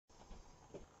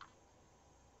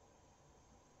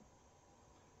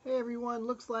Hey everyone,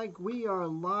 looks like we are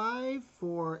live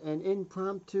for an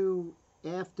impromptu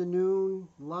afternoon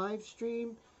live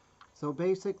stream. So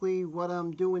basically what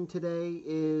I'm doing today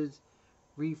is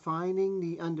refining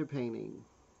the underpainting.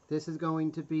 This is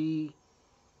going to be,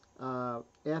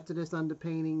 after this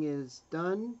underpainting is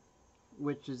done,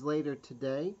 which is later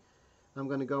today, I'm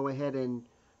going to go ahead and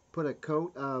put a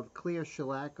coat of clear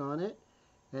shellac on it.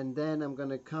 And then I'm going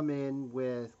to come in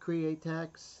with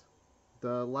Createx,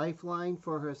 the Lifeline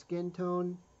for her skin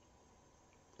tone,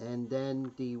 and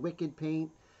then the Wicked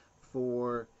paint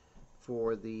for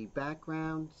the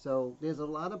background. So there's a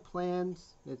lot of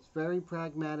plans. It's very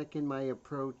pragmatic in my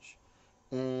approach,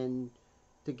 and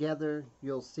together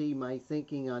you'll see my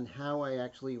thinking on how I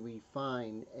actually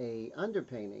refine a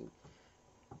underpainting.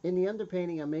 In the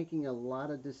underpainting, I'm making a lot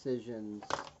of decisions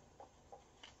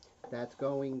that's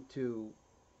going to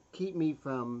keep me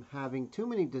from having too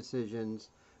many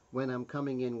decisions when I'm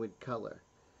coming in with color.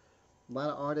 A lot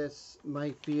of artists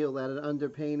might feel that an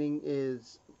underpainting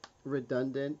is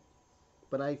redundant,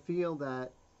 but I feel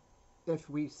that if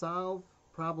we solve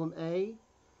problem A,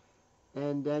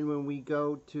 and then when we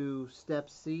go to step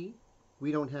C,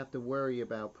 we don't have to worry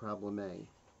about problem A.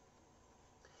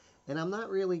 And I'm not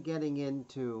really getting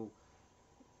into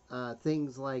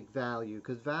things like value,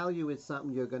 because value is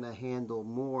something you're going to handle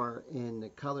more in the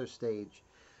color stage.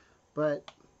 But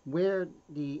where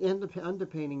the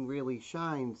underpainting really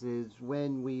shines is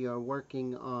when we are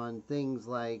working on things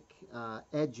like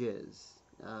edges,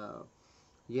 a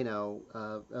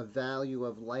value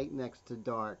of light next to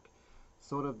dark,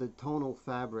 sort of the tonal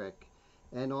fabric,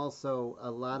 and also a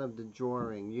lot of the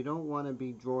drawing. You don't want to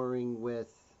be drawing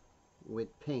with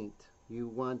paint. You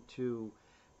want to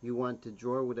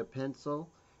draw with a pencil.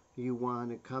 You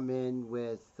want to come in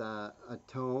with a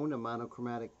tone, a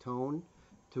monochromatic tone,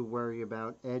 to worry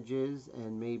about edges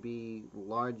and maybe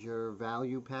larger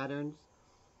value patterns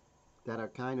that are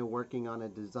kind of working on a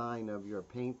design of your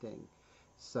painting.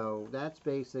 So that's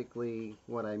basically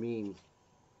what I mean.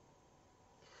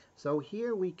 So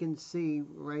here we can see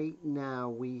right now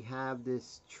we have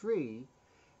this tree,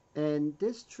 and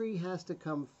this tree has to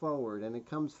come forward, and it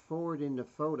comes forward in the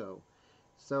photo.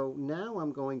 So now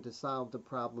I'm going to solve the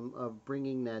problem of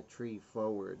bringing that tree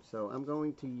forward. So I'm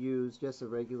going to use just a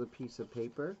regular piece of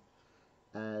paper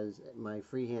as my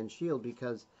freehand shield,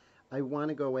 because I want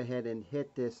to go ahead and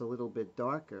hit this a little bit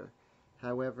darker.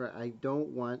 However, I don't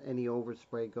want any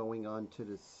overspray going onto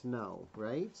the snow,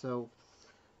 right? So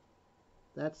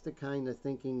that's the kind of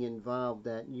thinking involved,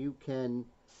 that you can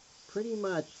pretty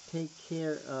much take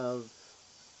care of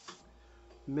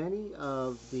many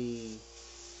of the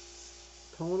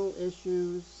tonal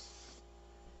issues,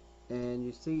 and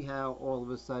you see how all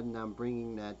of a sudden I'm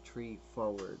bringing that tree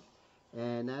forward.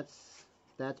 And that's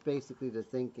basically the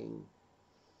thinking.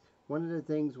 One of the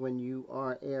things when you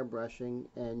are airbrushing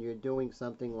and you're doing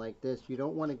something like this, you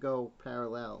don't want to go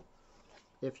parallel.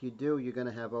 If you do, you're going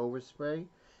to have overspray,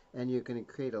 and you're going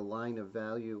to create a line of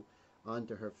value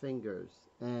onto her fingers.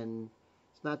 And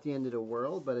it's not the end of the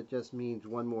world, but it just means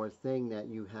one more thing that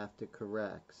you have to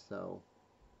correct. So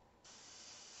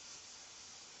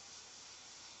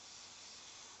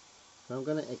I'm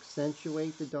going to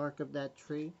accentuate the dark of that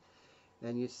tree,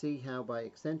 and you see how by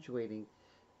accentuating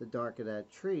the dark of that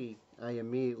tree, I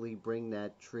immediately bring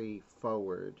that tree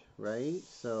forward, right?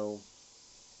 So,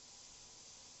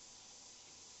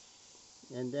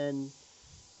 and then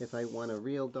if I want a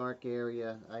real dark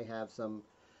area, I have some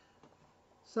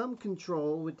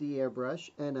control with the airbrush,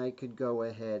 and I could go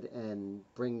ahead and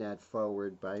bring that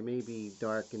forward by maybe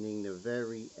darkening the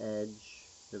very edge,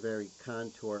 the very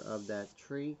contour of that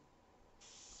tree.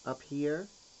 Up here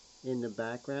in the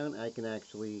background, I can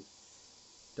actually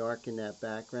darken that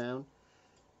background.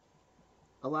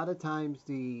 A lot of times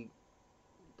the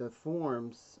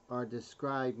forms are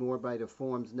described more by the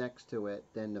forms next to it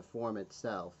than the form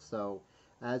itself. So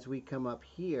as we come up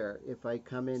here, if I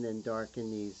come in and darken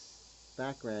these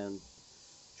background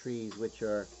trees, which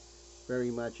are very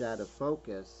much out of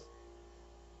focus,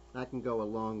 I can go a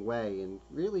long way in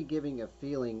really giving a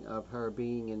feeling of her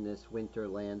being in this winter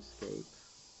landscape.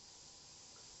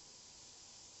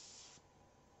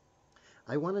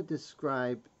 I want to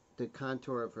describe the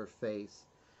contour of her face,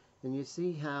 and you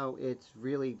see how it's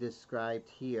really described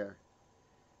here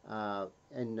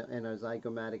in a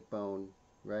zygomatic bone,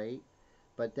 right?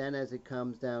 But then as it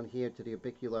comes down here to the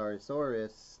orbicularis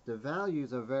oris, the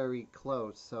values are very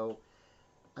close. So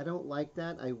I don't like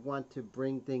that. I want to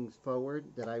bring things forward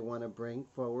that I want to bring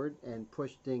forward, and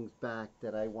push things back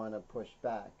that I want to push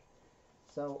back.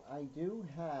 So I do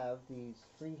have these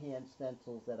freehand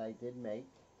stencils that I did make.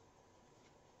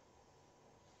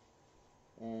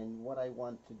 And what I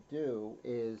want to do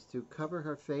is to cover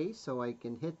her face so I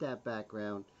can hit that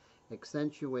background,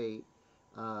 accentuate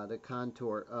the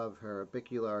contour of her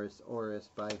orbicularis oris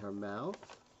by her mouth.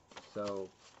 So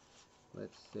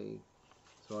let's see.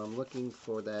 So I'm looking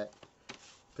for that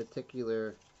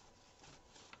particular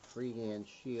freehand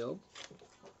shield.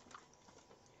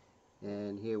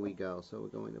 And here we go. So we're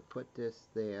going to put this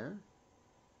there.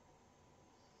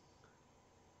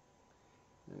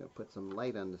 I'm going to put some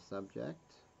light on the subject.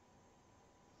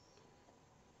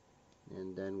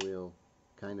 And then we'll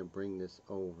kind of bring this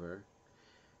over.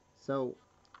 So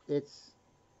it's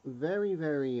very,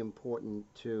 very important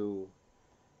to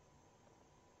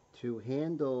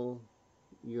handle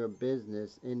your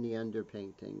business in the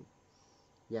underpainting.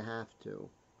 You have to.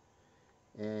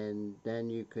 And then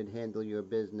you could handle your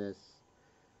business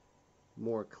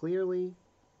more clearly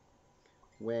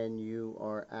when you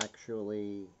are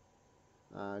actually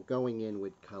going in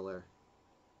with color.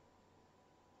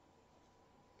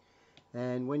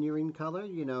 And when you're in color,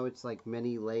 you know, it's like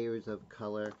many layers of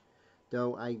color.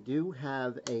 Though I do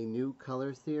have a new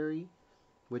color theory,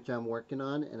 which I'm working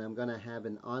on, and I'm going to have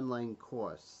an online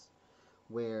course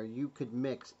where you could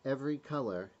mix every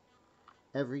color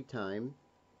every time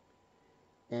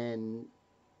and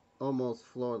almost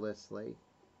flawlessly.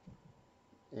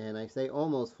 And I say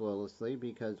almost flawlessly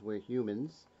because we're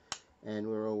humans and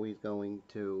we're always going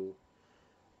to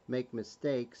make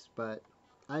mistakes, but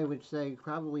I would say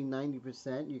probably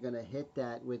 90% you're going to hit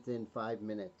that within 5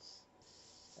 minutes.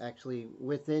 Actually,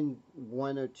 within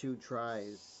 1 or 2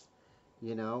 tries,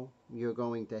 you know, you're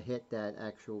going to hit that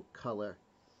actual color.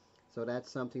 So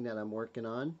that's something that I'm working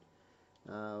on.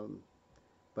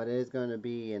 But it is going to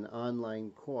be an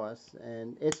online course,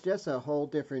 and it's just a whole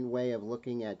different way of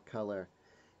looking at color.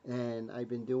 And I've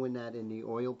been doing that in the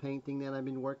oil painting that I've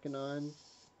been working on,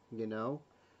 you know.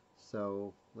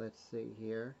 So let's see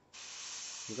here.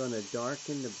 I'm going to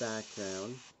darken the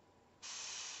background,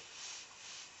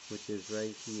 which is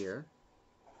right here.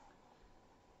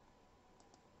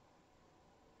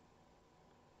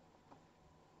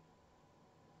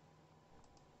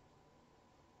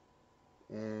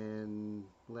 And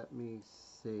let me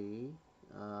see.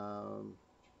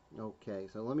 Okay,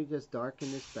 so let me just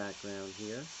darken this background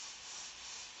here.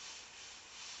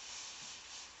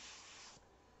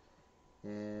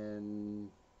 And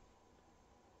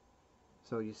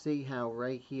so you see how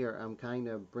right here I'm kind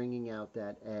of bringing out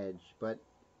that edge. But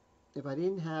if I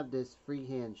didn't have this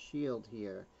freehand shield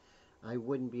here, I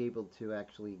wouldn't be able to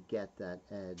actually get that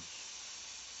edge.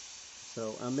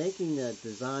 So I'm making a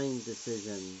design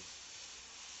decision.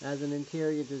 As an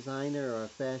interior designer or a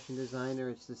fashion designer,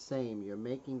 it's the same. You're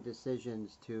making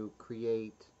decisions to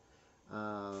create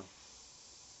a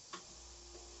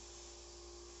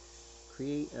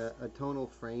tonal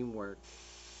framework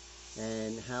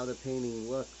and how the painting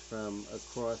looks from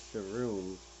across the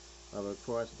room or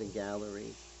across the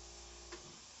gallery.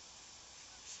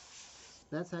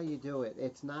 That's how you do it.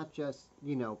 It's not just,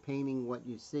 you know, painting what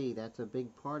you see. That's a big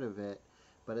part of it.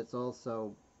 But it's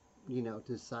also, you know,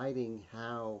 deciding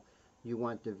how you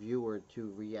want the viewer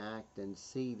to react and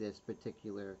see this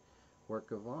particular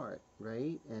work of art,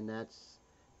 right? And that's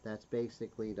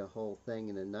basically the whole thing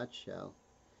in a nutshell.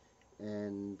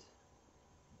 And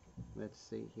let's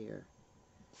see here.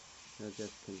 I'll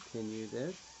just continue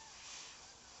this.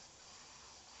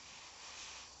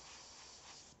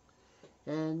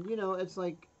 And, you know, it's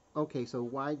like, okay, so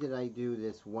why did I do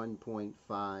this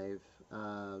 1.5,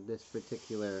 this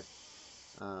particular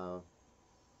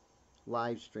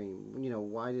live stream? You know,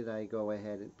 why did I go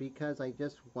ahead? Because I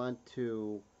just want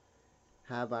to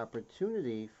have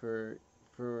opportunity for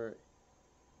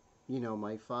you know,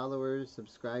 my followers,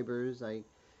 subscribers,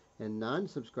 and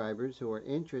non-subscribers who are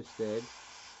interested,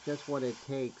 just what it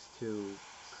takes to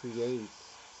create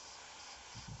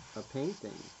a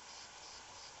painting.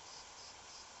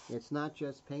 It's not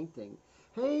just painting.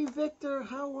 Hey Victor,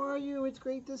 how are you? It's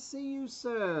great to see you,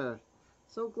 sir.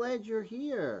 So glad you're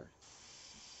here.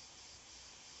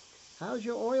 How's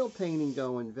your oil painting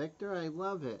going, Victor? I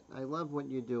love it. I love what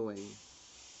you're doing.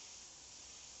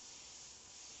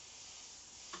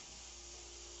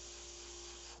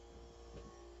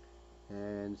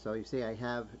 And so you see I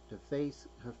have her face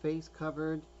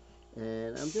covered,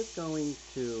 and I'm just going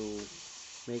to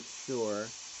make sure.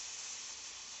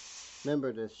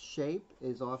 Remember, the shape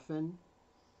is often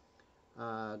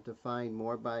defined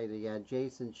more by the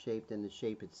adjacent shape than the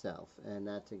shape itself, and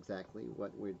that's exactly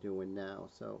what we're doing now.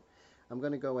 So I'm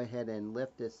going to go ahead and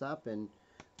lift this up, and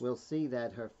we'll see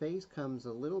that her face comes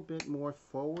a little bit more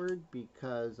forward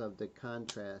because of the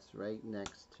contrast right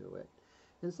next to it.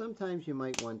 And sometimes you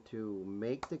might want to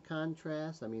make the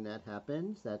contrast. I mean, that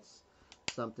happens. That's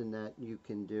something that you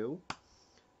can do.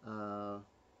 Uh,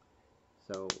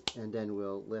 and then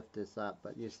we'll lift this up.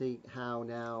 But you see how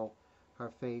now her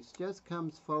face just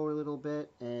comes forward a little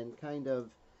bit and kind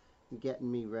of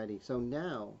getting me ready. So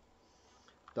now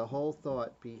the whole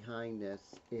thought behind this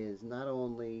is not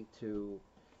only to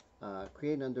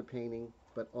create an underpainting,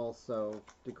 but also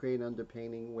to create an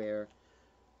underpainting where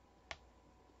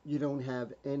you don't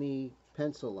have any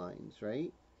pencil lines,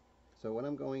 right? So what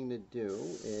I'm going to do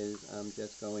is I'm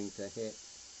just going to hit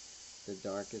the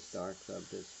darkest darks of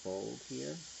this fold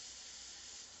here.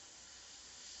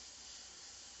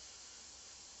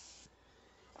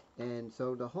 And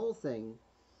so the whole thing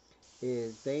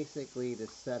is basically to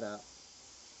set up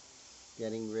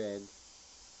getting rid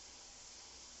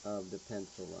of the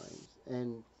pencil lines.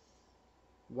 And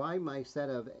why my set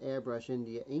of Airbrush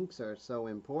India inks are so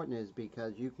important is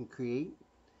because you can create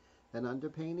an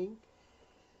underpainting,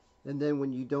 and then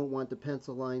when you don't want the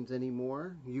pencil lines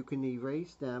anymore, you can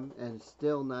erase them and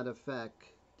still not affect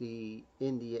the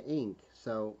India ink.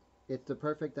 So it's the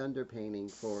perfect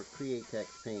underpainting for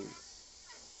Createx paints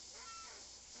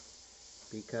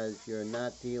because you're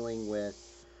not dealing with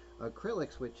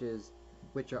acrylics,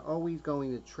 which are always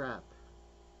going to trap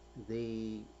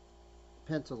the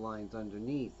pencil lines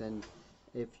underneath. And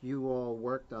if you all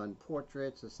worked on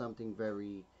portraits or something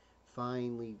very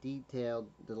finely detailed,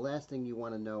 the last thing you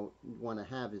want to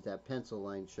have is that pencil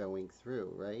line showing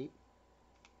through, right?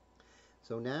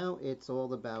 So now it's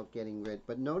all about getting rid.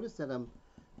 But notice that I'm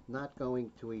not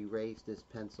going to erase this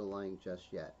pencil line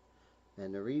just yet.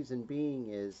 And the reason being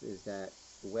is that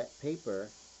wet paper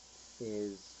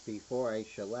is, before I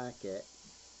shellac it,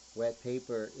 wet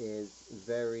paper is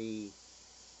very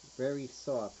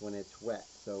soft when it's wet.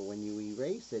 So when you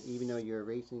erase it, even though you're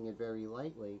erasing it very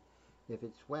lightly, if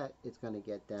it's wet, it's going to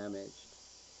get damaged.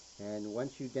 And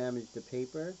once you damage the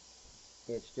paper,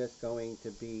 it's just going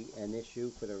to be an issue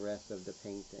for the rest of the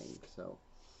painting. So,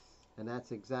 and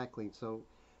that's exactly, so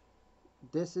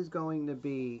this is going to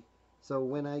be, so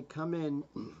when I come in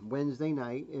Wednesday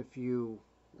night, if you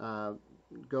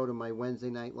go to my Wednesday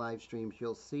night live streams,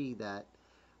 you'll see that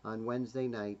on Wednesday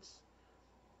nights,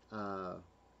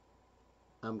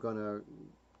 I'm going to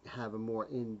have a more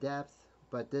in-depth,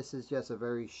 but this is just a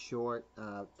very short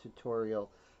tutorial,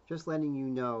 just letting you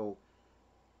know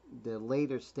the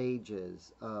later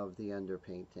stages of the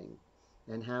underpainting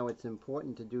and how it's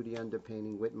important to do the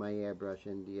underpainting with my Airbrush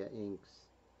India inks.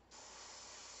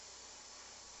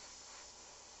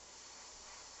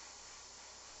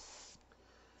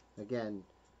 Again,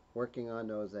 working on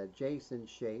those adjacent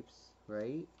shapes,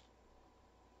 right?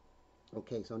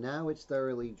 Okay, so now it's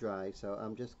thoroughly dry, so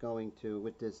I'm just going to,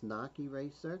 with this knock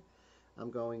eraser, I'm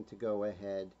going to go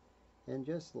ahead and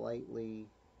just lightly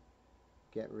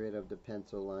get rid of the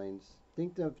pencil lines.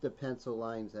 Think of the pencil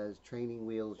lines as training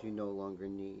wheels you no longer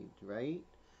need, right?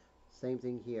 Same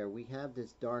thing here. We have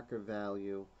this darker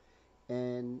value,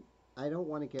 and I don't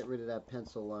want to get rid of that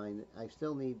pencil line. I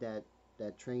still need that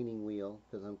training wheel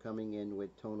because I'm coming in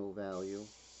with tonal value.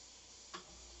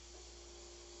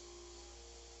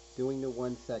 Doing the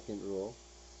 1 second rule,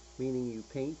 meaning you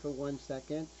paint for 1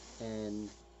 second and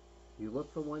you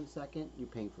look for 1 second, you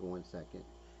paint for 1 second.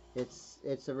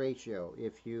 It's a ratio.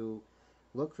 If you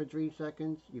look for 3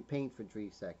 seconds, you paint for 3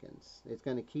 seconds. It's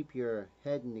going to keep your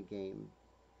head in the game.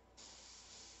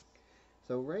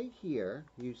 So right here,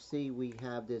 you see we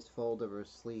have this fold of her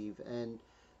sleeve, and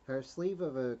her sleeve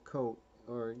of a coat,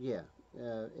 or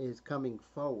is coming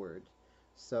forward.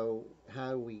 So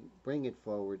how we bring it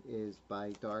forward is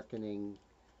by darkening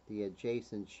the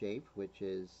adjacent shape, which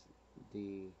is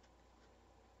the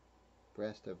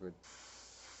breast of her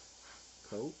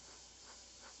coat.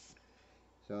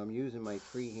 So I'm using my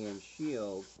freehand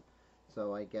shield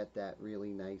so I get that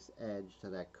really nice edge to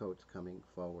that coat's coming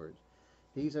forward.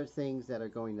 These are things that are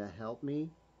going to help me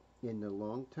in the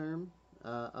long term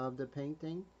of the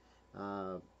painting.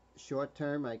 Short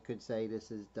term, I could say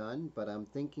this is done, but I'm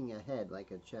thinking ahead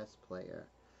like a chess player.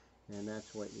 And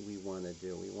that's what we want to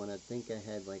do. We want to think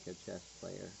ahead like a chess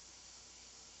player.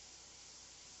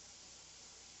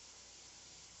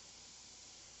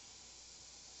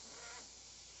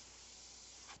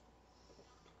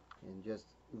 And just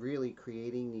really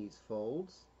creating these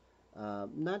folds.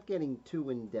 Not getting too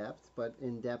in depth, but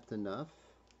in depth enough.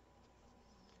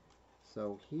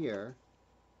 So here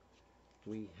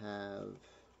we have,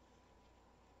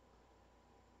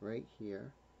 right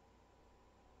here.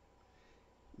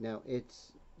 Now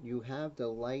you have the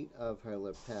light of her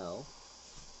lapel.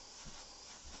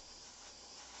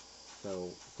 So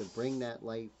to bring that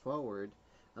light forward,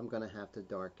 I'm going to have to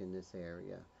darken this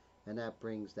area. And that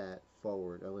brings that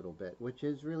forward a little bit, which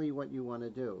is really what you want to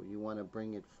do. You want to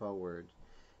bring it forward.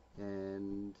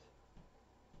 And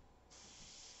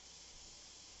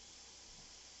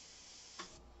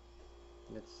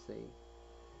let's see.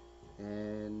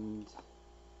 And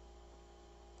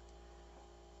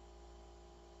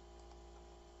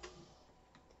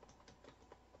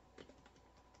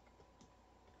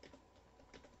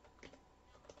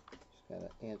just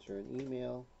got to answer an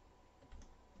email.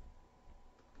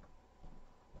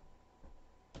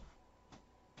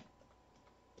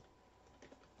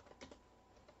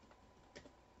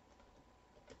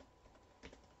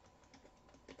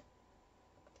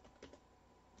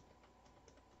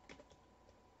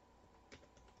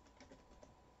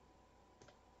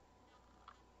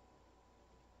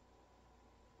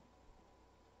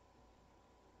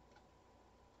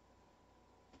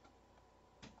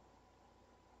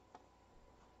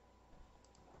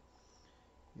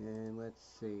 And let's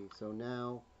see. So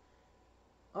now,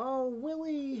 oh,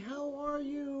 Willie, how are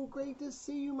you? Great to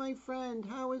see you, my friend.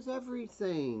 How is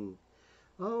everything?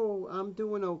 Oh, I'm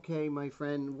doing okay, my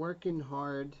friend. Working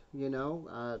hard,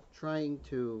 trying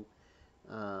to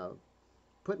uh,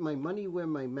 put my money where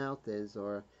my mouth is,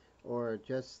 or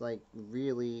just like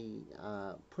really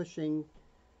pushing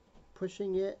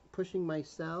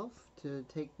myself to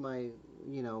take my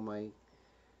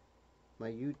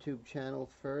YouTube channel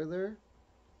further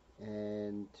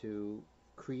and to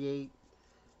create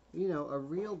a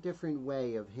real different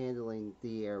way of handling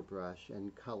the airbrush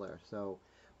and color. So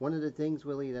one of the things,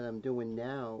 Willie, that I'm doing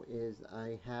now is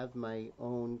I have my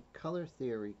own color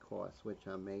theory course which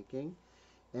I'm making,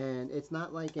 and it's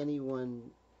not like anyone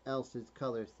else's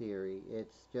color theory.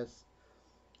 It's just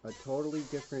a totally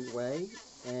different way,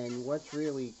 and what's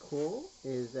really cool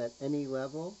is at any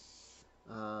level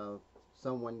uh,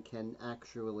 someone can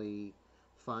actually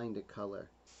find a color,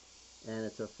 and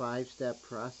it's a 5-step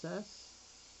process.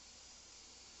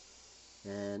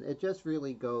 And it just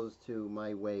really goes to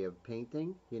my way of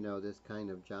painting, this kind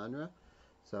of genre.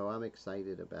 So I'm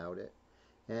excited about it.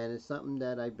 And it's something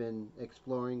that I've been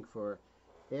exploring for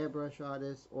airbrush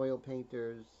artists, oil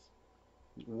painters,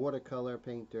 watercolor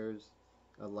painters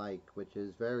alike, which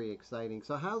is very exciting.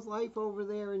 So how's life over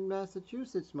there in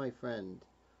Massachusetts, my friend?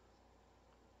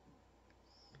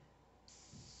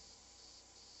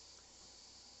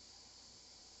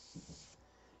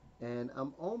 And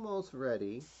I'm almost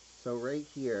ready. So right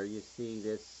here you see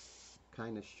this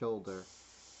kind of shoulder.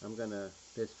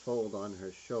 This fold on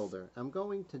her shoulder. I'm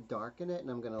going to darken it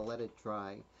and I'm going to let it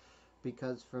dry,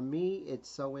 because for me it's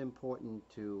so important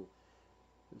to,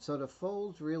 so the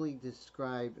folds really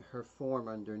describe her form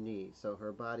underneath, so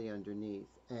her body underneath,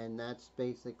 and that's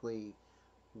basically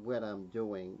what I'm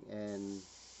doing. And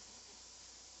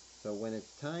so when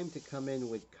it's time to come in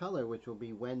with color, which will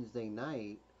be Wednesday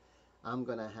night, I'm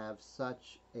going to have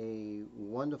such a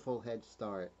wonderful head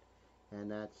start.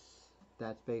 And that's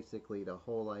basically the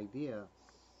whole idea,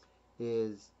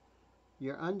 is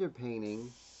your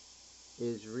underpainting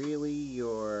is really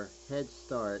your head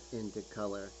start into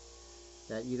color,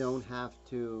 that you don't have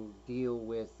to deal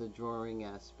with the drawing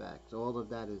aspects. All of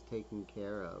that is taken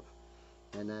care of,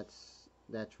 and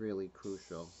that's really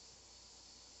crucial.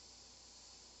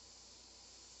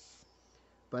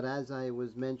 But as I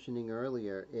was mentioning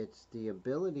earlier, it's the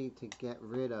ability to get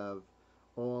rid of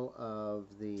all of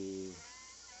the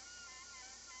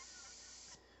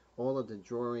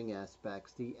drawing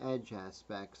aspects, the edge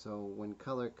aspects. So when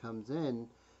color comes in,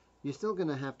 you're still going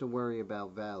to have to worry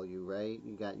about value, right?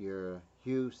 You got your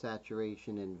hue,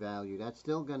 saturation, and value. That's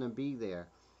still going to be there.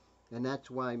 And that's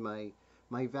why my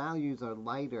values are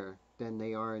lighter than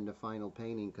they are in the final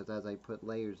painting, because as I put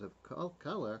layers of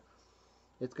color,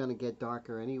 it's going to get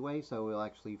darker anyway, so it will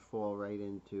actually fall right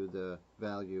into the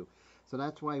value. So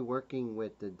that's why working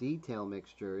with the detail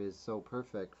mixture is so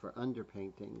perfect for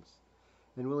underpaintings.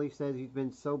 And Willie says he's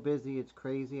been so busy, it's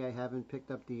crazy. I haven't picked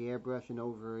up the airbrush in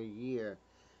over a year.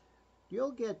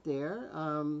 You'll get there.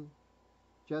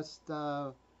 Just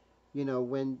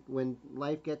when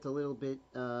life gets a little bit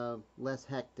less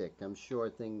hectic, I'm sure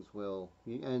things will.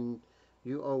 And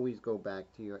you always go back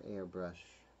to your airbrush.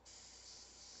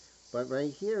 But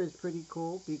right here is pretty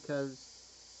cool because,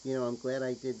 I'm glad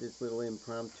I did this little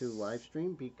impromptu live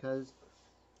stream, because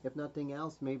if nothing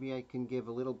else, maybe I can give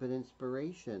a little bit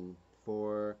inspiration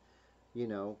for,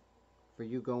 for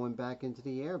you going back into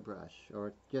the airbrush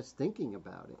or just thinking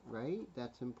about it, right?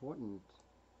 That's important.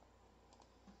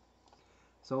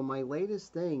 So my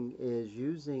latest thing is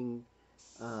using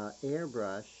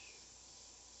airbrush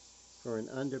for an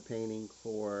underpainting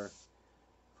for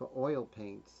oil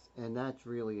paints, and that's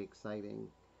really exciting.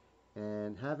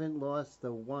 and haven't lost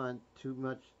the want too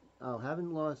much. Oh,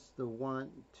 haven't lost the want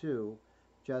to,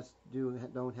 just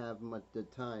don't have much the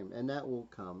time, and that will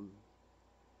come,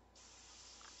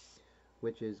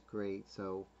 which is great.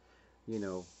 So, you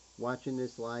know, watching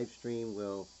this live stream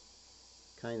will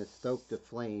kind of stoke the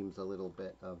flames a little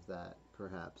bit of that,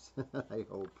 perhaps. I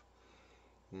hope.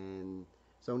 And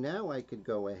so now I could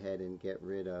go ahead and get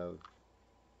rid of.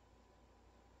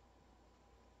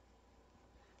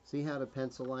 See how the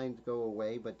pencil lines go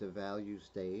away, but the value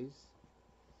stays?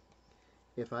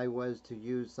 If I was to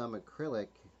use some acrylic,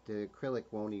 the acrylic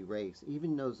won't erase.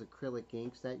 Even those acrylic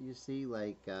inks that you see,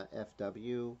 like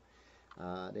FW,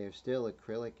 they're still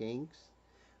acrylic inks,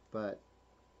 but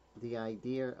the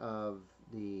idea of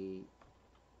the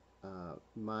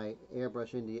my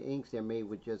airbrush India inks, they're made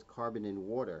with just carbon and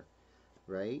water,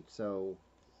 right? So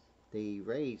they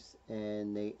erase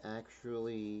and they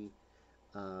actually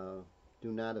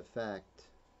do not affect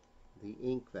the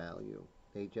ink value.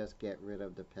 They just get rid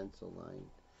of the pencil line,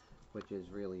 which is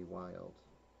really wild.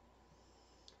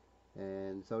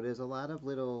 And so there's a lot of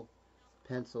little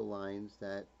pencil lines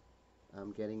that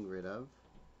I'm getting rid of,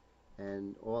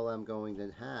 and all I'm going to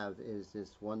have is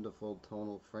this wonderful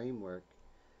tonal framework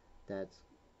that's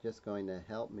just going to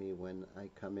help me when I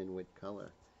come in with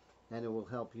color, and it will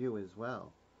help you as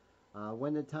well.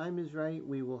 When the time is right,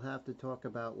 we will have to talk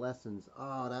about lessons.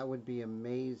 Oh, that would be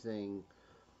amazing.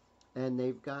 And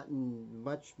they've gotten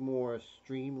much more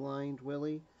streamlined,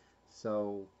 Willie.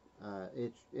 So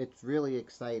it's really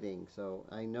exciting. So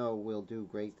I know we'll do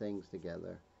great things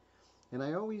together. And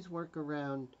I always work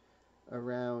around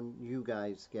you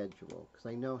guys' schedule, because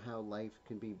I know how life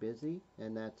can be busy,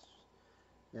 and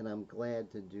I'm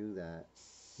glad to do that.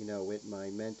 You know, with my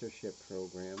mentorship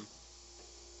program.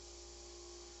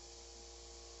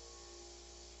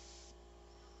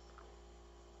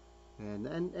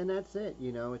 And that's it.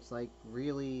 You know, it's like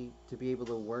really to be able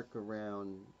to work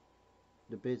around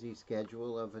the busy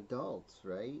schedule of adults,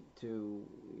 right? To,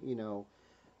 you know,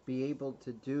 be able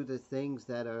to do the things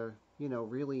that are, you know,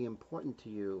 really important to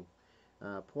you,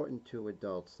 important to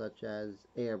adults, such as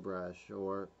airbrush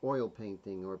or oil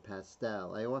painting or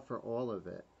pastel. I offer all of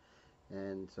it.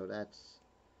 And so that's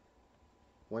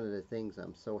one of the things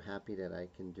I'm so happy that I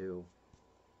can do.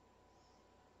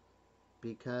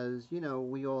 Because, you know,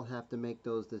 we all have to make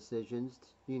those decisions,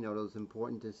 you know, those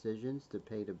important decisions to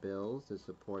pay the bills, to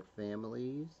support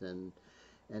families, and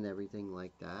everything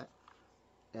like that.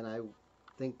 And I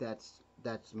think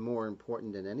that's more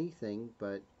important than anything,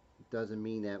 but doesn't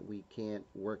mean that we can't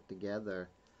work together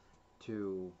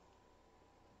to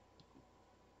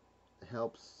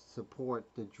help support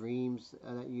the dreams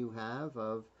that you have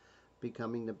of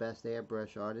becoming the best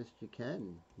airbrush artist you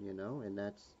can, you know, and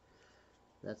that's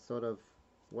sort of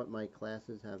what my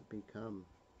classes have become.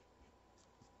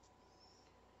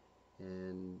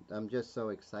 And I'm just so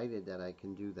excited that I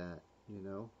can do that, you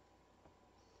know.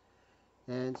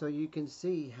 And so you can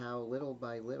see how little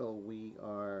by little we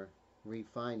are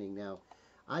refining. Now,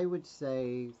 I would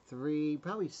say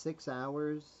probably 6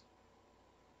 hours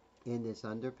in this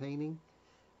underpainting,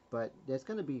 but there's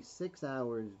going to be 6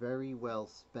 hours very well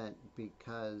spent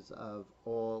because of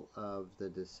all of the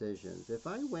decisions. If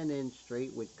I went in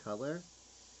straight with color,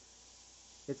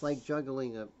 it's like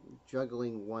juggling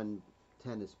one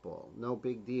tennis ball. No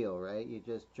big deal, right? You're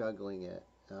just juggling it.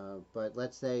 But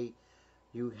let's say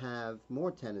you have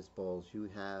more tennis balls. You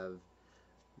have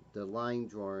the line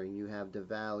drawing. You have the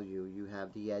value. You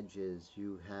have the edges.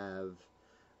 You have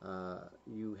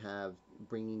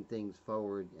bringing things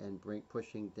forward and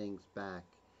pushing things back.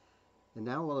 And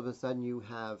now all of a sudden you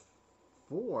have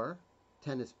 4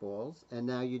 tennis balls, and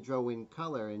now you draw in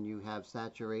color, and you have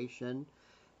saturation,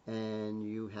 and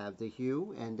you have the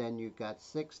hue, and then you've got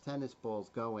 6 tennis balls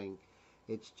going.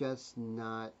 It's just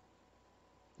not,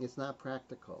 it's not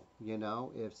practical, you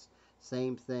know. It's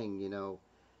same thing, you know,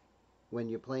 when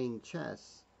you're playing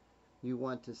chess, you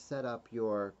want to set up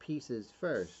your pieces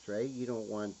first, right? You don't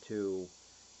want to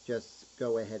just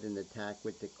go ahead and attack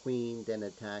with the queen, then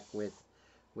attack with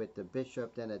the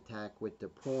bishop, then attack with the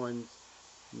pawns.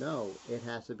 No, it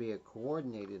has to be a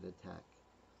coordinated attack.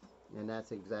 And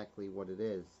that's exactly what it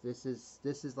is. This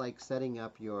is like setting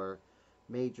up your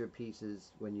major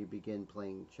pieces when you begin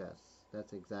playing chess.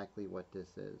 That's exactly what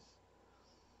this is.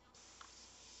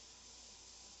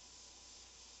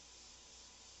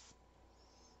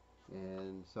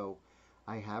 And so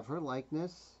I have her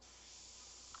likeness,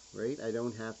 right? I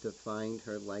don't have to find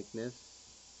her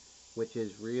likeness, which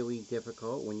is really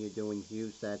difficult when you're doing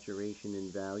hue, saturation,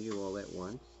 and value all at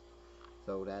once.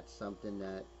 So that's something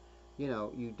that, you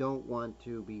know, you don't want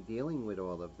to be dealing with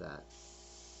all of that.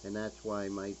 And that's why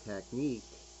my technique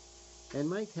And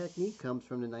my technique comes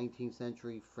from the 19th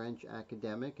century French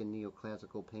academic and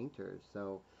neoclassical painters.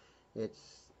 So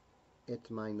it's it's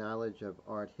my knowledge of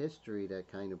art history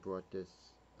that kind of brought this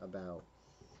about.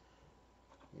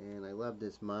 And I love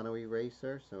this mono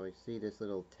eraser. So I see this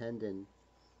little tendon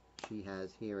she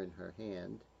has here in her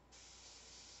hand.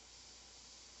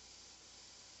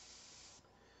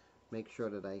 Make sure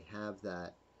that I have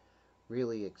that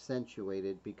really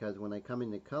accentuated, because when I come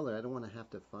into color, I don't want to have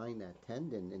to find that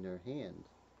tendon in her hand.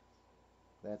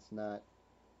 That's not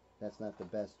the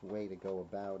best way to go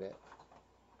about it.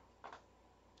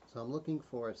 So I'm looking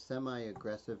for a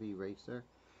semi-aggressive eraser,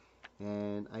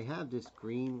 and I have this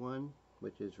green one,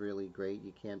 which is really great.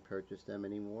 You can't purchase them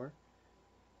anymore.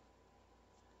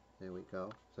 There we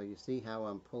go. So you see how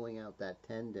I'm pulling out that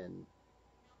tendon.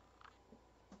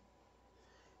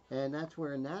 And that's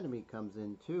where anatomy comes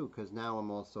in too, because now I'm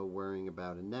also worrying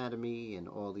about anatomy and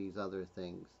all these other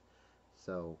things.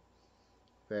 So,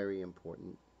 very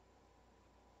important.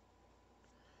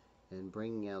 And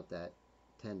bringing out that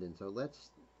tendon. So let's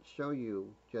show you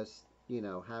just,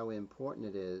 how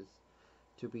important it is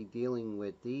to be dealing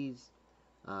with these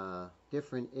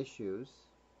different issues.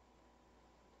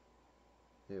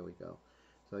 There we go.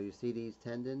 So you see these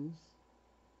tendons?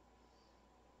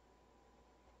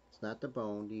 Not the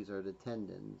bone, these are the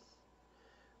tendons.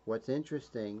 What's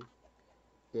interesting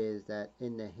is that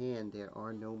in the hand there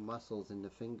are no muscles in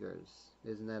the fingers.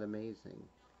 Isn't that amazing?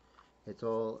 It's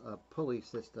all a pulley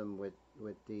system with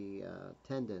the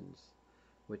tendons,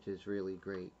 which is really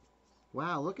great.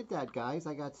 Wow, look at that, guys.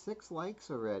 I got 6 likes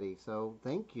already, so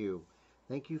thank you.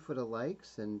 Thank you for the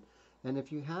likes. And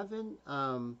if you haven't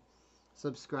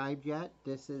subscribed yet,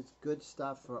 this is good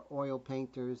stuff for oil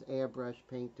painters, airbrush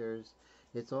painters.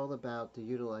 It's all about the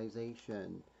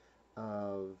utilization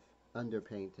of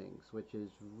underpaintings, which is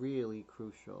really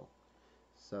crucial.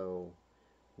 So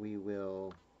we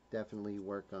will definitely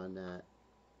work on that.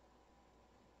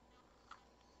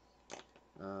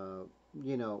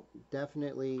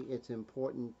 Definitely it's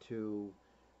important to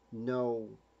know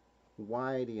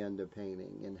why the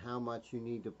underpainting and how much you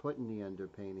need to put in the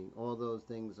underpainting. All those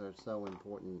things are so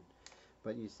important.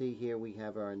 But you see here we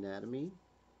have our anatomy.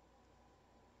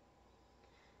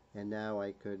 And now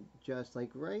I could just, like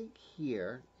right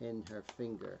here in her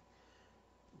finger,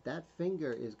 that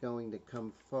finger is going to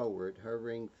come forward, her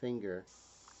ring finger,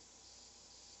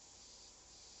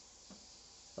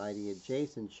 by the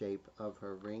adjacent shape of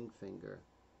her ring finger.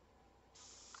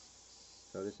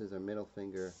 So this is her middle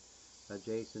finger,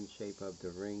 adjacent shape of the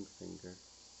ring finger.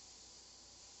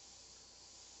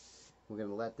 We're going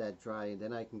to let that dry, and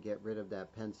then I can get rid of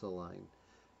that pencil line.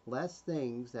 Less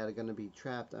things that are going to be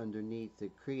trapped underneath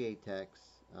the Createx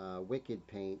Wicked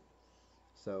paint.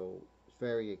 So it's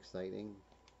very exciting.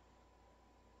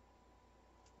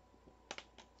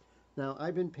 Now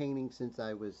I've been painting since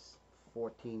I was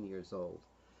 14 years old.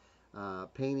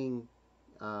 Painting,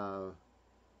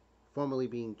 formerly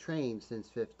being trained since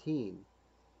 15.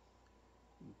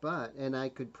 And I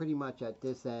could pretty much at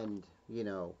this end,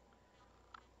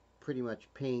 pretty much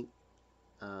paint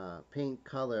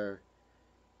color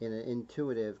in an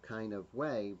intuitive kind of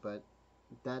way, but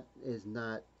that is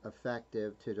not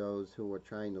effective to those who are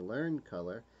trying to learn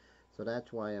color. So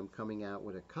that's why I'm coming out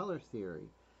with a color theory,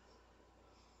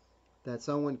 that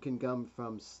someone can come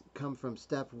from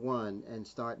step 1 and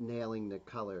start nailing the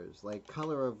colors, like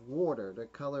color of water, the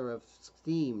color of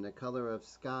steam, the color of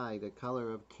sky, the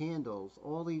color of candles,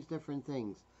 all these different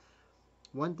things.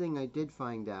 One thing I did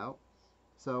find out,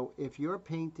 so if you're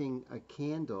painting a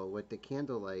candle with the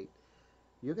candlelight,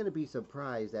 you're going to be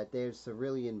surprised that there's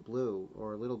cerulean blue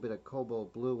or a little bit of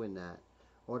cobalt blue in that.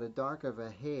 Or the dark of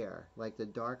a hair, like the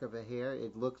dark of a hair,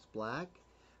 it looks black,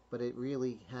 but it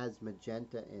really has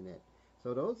magenta in it.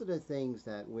 So those are the things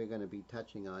that we're going to be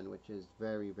touching on, which is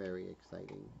very, very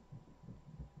exciting.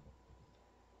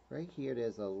 Right here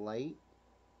there's a light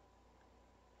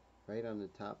right on the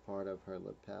top part of her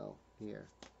lapel here.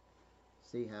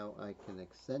 See how I can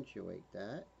accentuate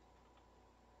that?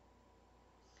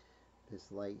 This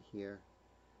light here,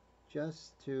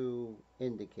 just to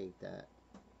indicate that.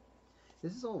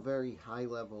 This is all very high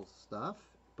level stuff,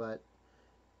 but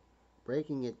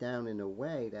breaking it down in a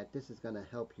way that this is going to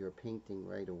help your painting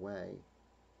right away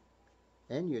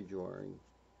and your drawing.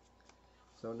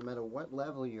 So no matter what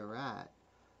level you're at,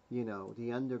 the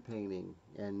underpainting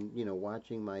and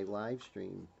watching my live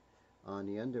stream on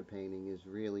the underpainting is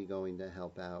really going to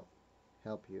help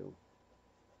you.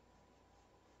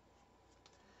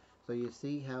 So you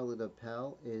see how the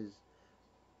lapel is,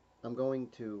 I'm going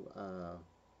to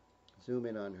zoom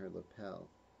in on her lapel,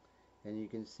 and you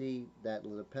can see that the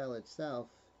lapel itself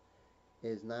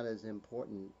is not as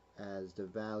important as the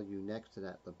value next to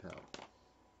that lapel.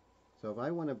 So if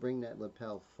I want to bring that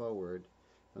lapel forward,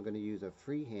 I'm going to use a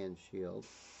freehand shield,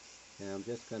 and I'm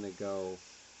just going to go,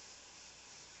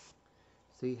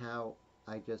 see how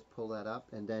I just pull that up,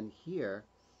 and then here,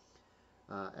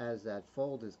 as that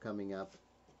fold is coming up,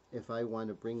 if I want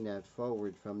to bring that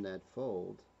forward from that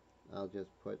fold, I'll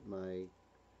just put my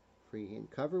freehand.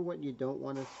 Cover what you don't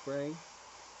want to spray,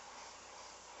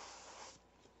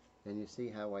 and you see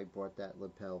how I brought that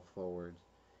lapel forward.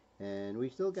 And we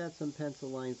still got some pencil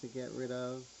lines to get rid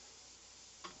of.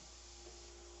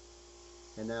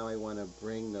 And now I want to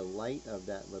bring the light of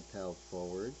that lapel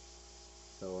forward.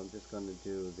 So I'm just going to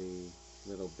do the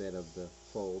little bit of the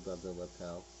fold of the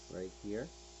lapel right here.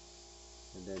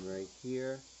 And then right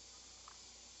here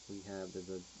we have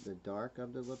the dark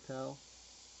of the lapel.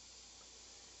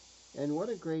 And what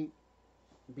a great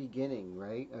beginning,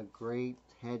 right? A great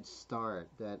head start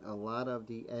that a lot of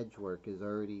the edge work is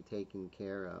already taken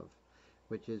care of,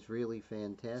 which is really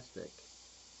fantastic.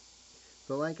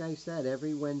 So like I said,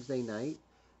 every Wednesday night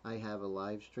I have a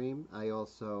live stream.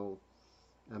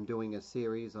 I'm doing a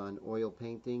series on oil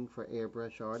painting for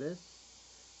airbrush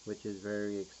artists, which is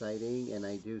very exciting, and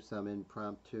I do some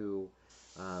impromptu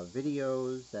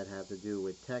videos that have to do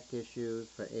with tech issues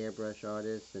for airbrush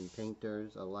artists and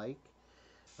painters alike,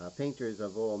 painters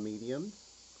of all mediums.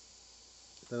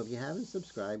 So if you haven't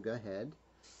subscribed, go ahead,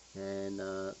 and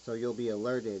so you'll be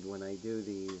alerted when I do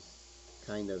these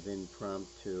kind of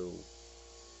impromptu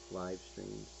live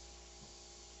streams.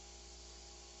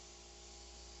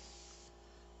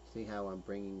 See how I'm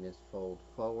bringing this fold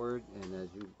forward, and as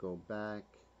you go back,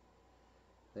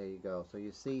 there you go. So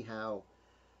you see how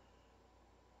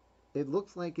it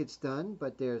looks like it's done,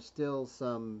 but there's still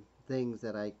some things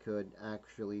that I could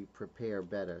actually prepare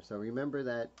better. So remember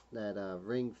that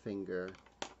ring finger.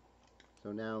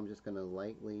 So now I'm just going to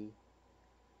lightly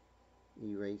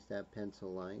erase that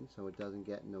pencil line so it doesn't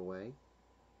get in the way.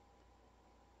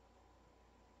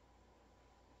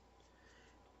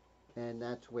 And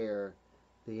that's where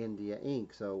the India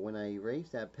ink. So when I erase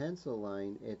that pencil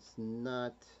line, it's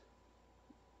not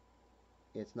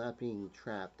being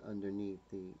trapped underneath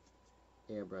the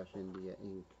Airbrush India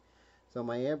ink. So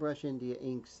my Airbrush India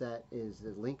ink set is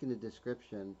the link in the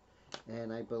description,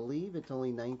 and I believe it's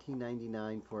only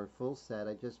 $19.99 for a full set.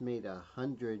 I just made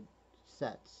 100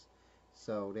 sets,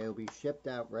 so they'll be shipped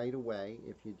out right away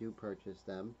if you do purchase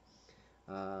them.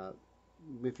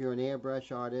 If you're an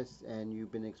airbrush artist and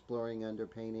you've been exploring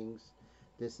underpaintings,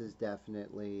 this is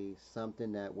definitely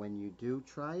something that when you do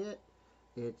try it,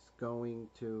 it's going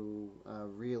to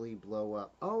really blow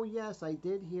up. Oh yes, I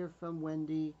did hear from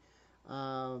Wendy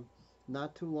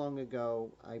not too long ago,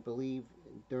 I believe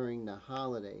during the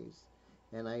holidays,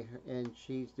 and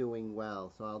she's doing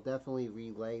well, so I'll definitely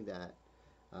relay that.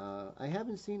 I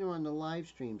haven't seen her on the live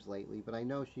streams lately, but I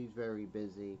know she's very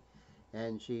busy,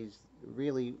 and she's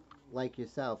really, like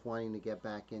yourself, wanting to get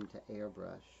back into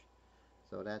airbrush.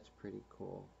 So that's pretty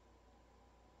cool.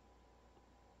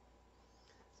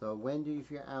 So Wendy,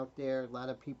 if you're out there, a lot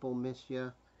of people miss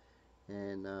you,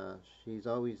 and she's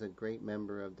always a great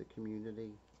member of the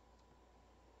community.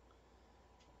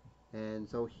 And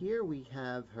so here we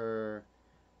have her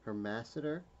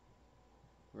masseter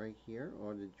right here,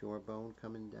 or the jawbone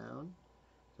coming down.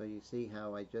 So you see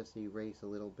how I just erase a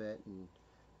little bit and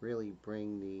really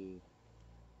bring the,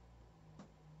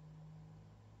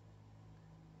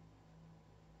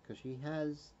 because she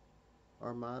has,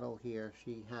 our model here,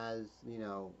 she has, you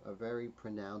know, a very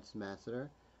pronounced masseter,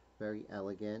 very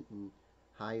elegant, and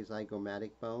high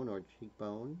zygomatic bone or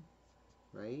cheekbone,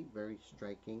 right? Very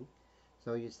striking.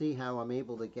 So you see how I'm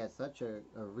able to get such a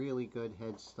really good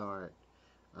head start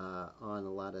on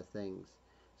a lot of things.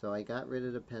 So I got rid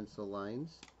of the pencil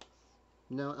lines.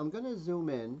 Now I'm going to zoom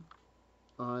in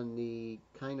on the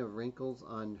kind of wrinkles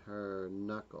on her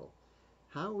knuckle.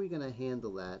 How are we going to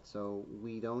handle that so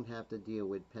we don't have to deal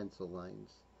with pencil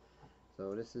lines?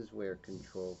 So this is where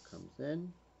control comes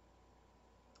in.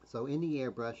 So in the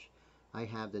airbrush, I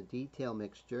have the detail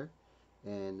mixture,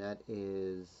 and that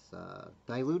is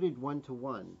diluted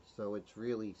 1:1, so it's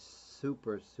really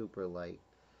super light.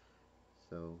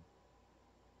 So,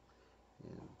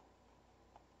 and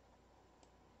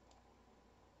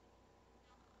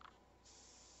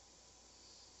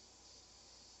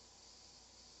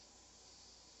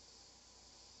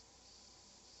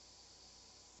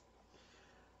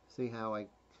see how I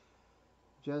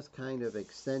just kind of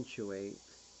accentuate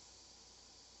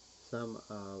some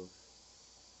of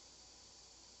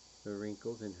the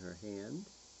wrinkles in her hand.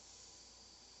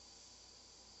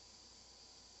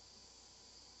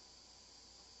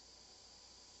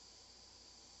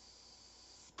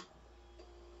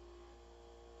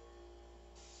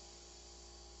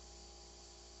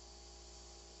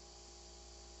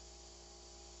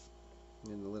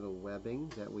 and the little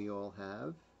webbing that we all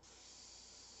have.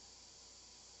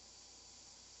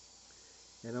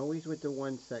 And always with the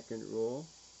 1 second rule.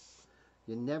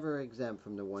 You're never exempt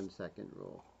from the 1 second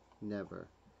rule. Never.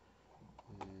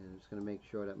 And I'm just going to make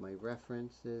sure that my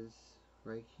reference is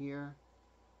right here.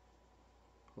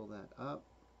 Pull that up.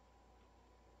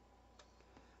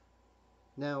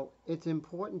 Now, it's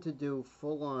important to do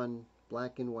full-on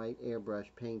black and white airbrush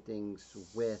paintings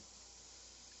with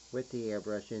the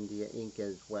Airbrush India ink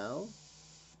as well,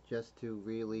 just to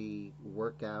really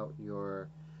work out your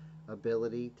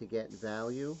ability to get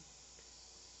value.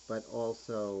 But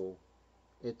also,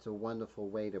 it's a wonderful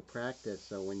way to practice,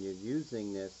 so when you're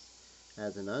using this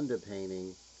as an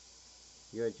underpainting,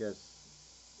 you're just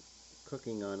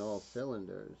cooking on all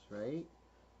cylinders, right?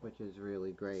 Which is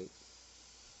really great.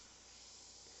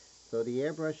 So the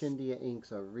Airbrush India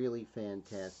inks are really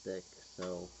fantastic.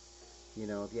 So, you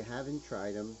know, if you haven't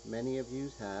tried them, many of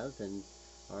you have and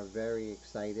are very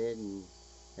excited,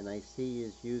 and I see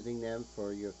you using them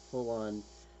for your full-on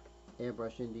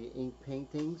Airbrush India ink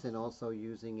paintings, and also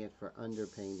using it for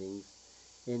underpaintings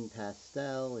in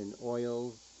pastel, in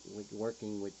oils,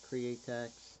 working with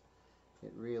Createx.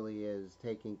 It really is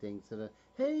taking things to the...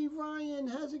 Hey Ryan,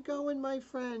 how's it going, my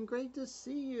friend? Great to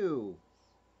see you.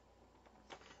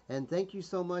 And thank you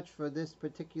so much for this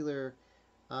particular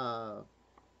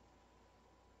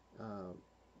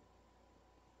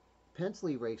pencil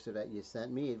eraser that you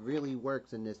sent me. It really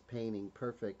works in this painting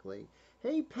perfectly.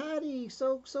 Hey Patty,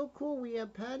 so cool. We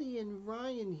have Patty and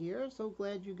Ryan here. So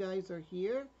glad you guys are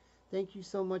here. Thank you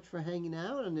so much for hanging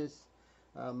out on this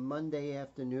Monday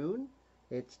afternoon.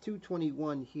 It's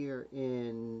 2:21 here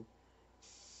in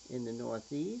the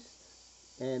Northeast,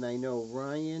 and I know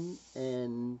Ryan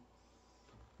and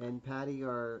Patty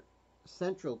are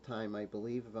Central Time, I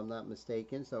believe, if I'm not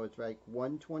mistaken. So it's like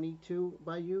 1:22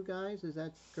 by you guys. Is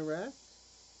that correct?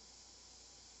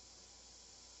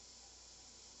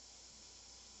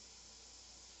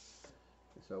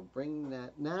 So bringing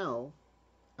that now,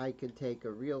 I could take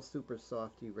a real super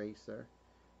soft eraser.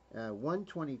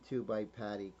 1:22 by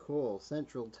Patty. Cool.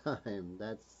 Central Time.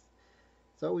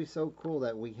 It's always so cool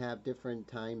that we have different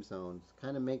time zones.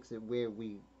 Kind of makes it where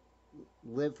we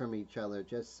live from each other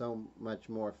just so much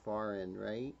more foreign,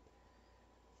 right?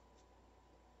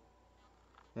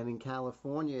 And in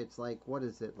California, it's like, what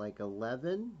is it, like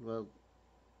 11? Well,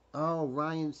 oh,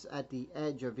 Ryan's at the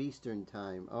edge of Eastern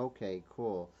Time. Okay,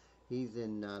 cool. He's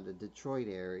in the Detroit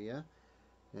area,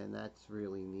 and that's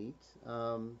really neat.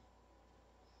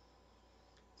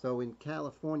 So in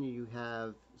California, you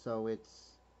have, so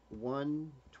it's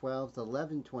 1:12 to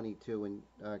 11:22 in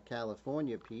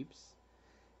California, peeps.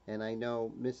 And I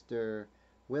know Mr.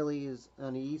 Willie is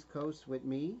on the East Coast with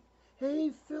me.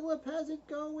 Hey, Philip, how's it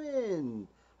going?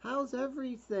 How's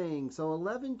everything? So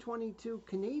 11:22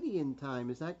 Canadian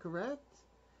time, is that correct?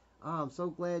 Oh, I'm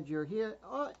so glad you're here.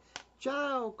 Oh,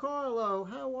 ciao, Carlo.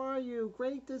 How are you?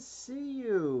 Great to see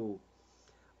you.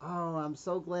 Oh, I'm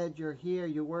so glad you're here.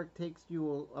 Your work takes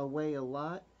you away a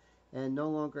lot and no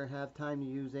longer have time to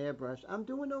use airbrush. I'm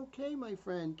doing okay, my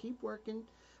friend. Keep working.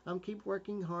 Keep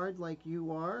working hard like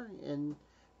you are, and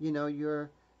you know you're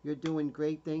doing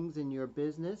great things in your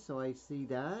business, so I see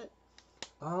that.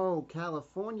 Oh,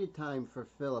 California time for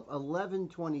Philip,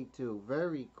 11:22.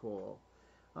 Very cool.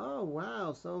 Oh,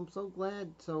 wow. So I'm so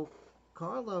glad. So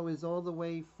Carlo is all the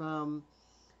way from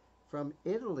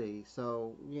Italy.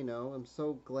 So, you know, I'm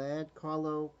so glad.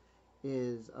 Carlo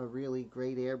is a really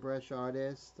great airbrush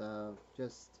artist.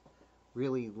 Just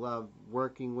really love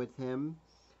working with him.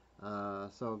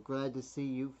 So glad to see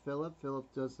you, Philip.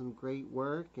 Philip does some great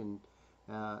work, and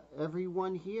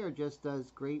everyone here just does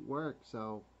great work.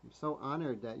 So I'm so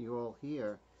honored that you're all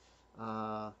here.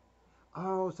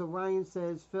 Oh, so Ryan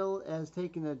says Phil has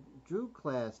taken a Drew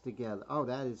class together. Oh,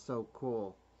 that is so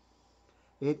cool.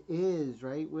 It is,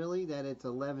 right, Willie, that it's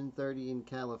 11:30 in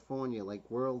California, like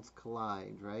worlds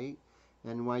collide, right?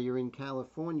 And while you're in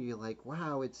California, you're like,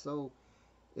 wow, it's so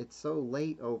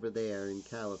late over there in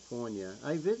California.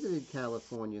 I visited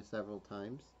California several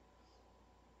times,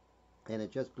 and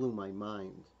it just blew my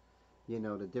mind. You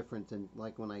know, the difference in,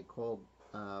 like, when I called,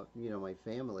 you know, my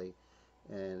family,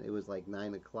 and it was like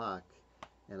 9 o'clock,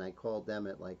 and I called them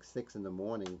at like 6 in the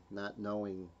morning, not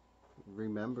knowing,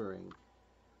 remembering.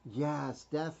 Yes,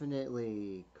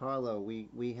 definitely. Carlo,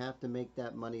 we have to make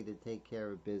that money to take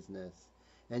care of business.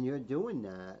 And you're doing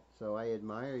that, so I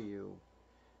admire you.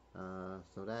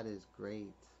 So that is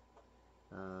great.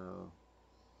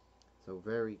 So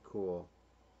very cool.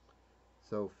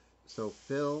 So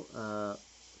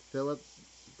Philip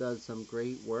does some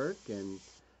great work, and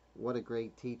what a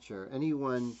great teacher.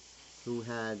 Anyone who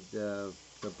had the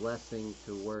blessing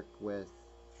to work with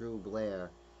Drew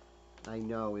Blair, I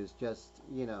know is just,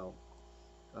 you know,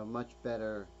 a much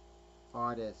better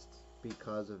artist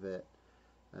because of it.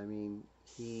 I mean,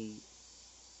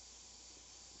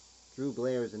 Drew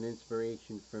Blair is an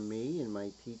inspiration for me in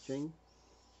my teaching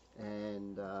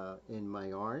and in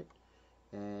my art,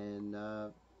 and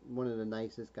one of the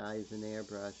nicest guys in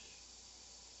Airbrush.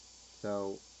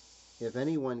 So if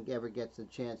anyone ever gets a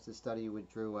chance to study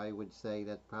with Drew, I would say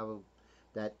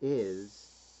that is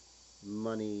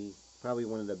money, probably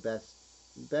one of the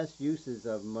best uses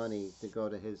of money to go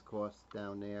to his course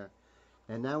down there.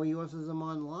 And now he uses them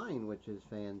online, which is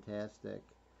fantastic.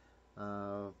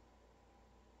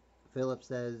 Philip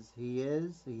says he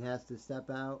has to step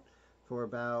out for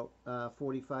about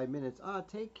 45 minutes.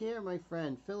 Take care, my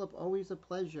friend. Philip, always a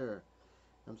pleasure.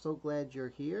 I'm so glad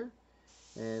you're here.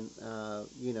 And,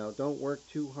 you know, don't work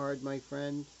too hard, my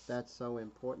friend. That's so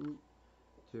important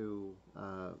to,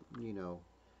 you know,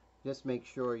 just make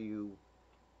sure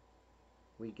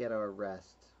we get our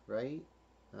rest, right?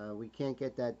 We can't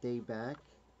get that day back,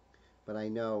 but I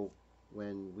know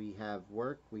when we have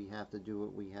work, we have to do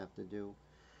what we have to do.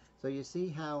 So you see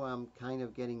how I'm kind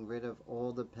of getting rid of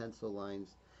all the pencil lines,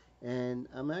 and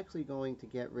I'm actually going to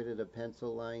get rid of the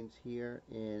pencil lines here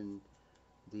in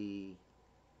the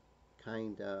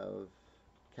kind of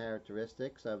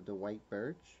characteristics of the white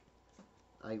birch.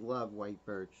 I love white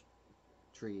birch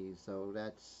trees, so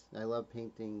I love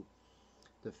painting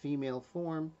the female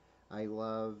form. I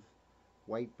love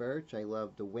white birch. I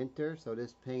love the winter, so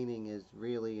this painting is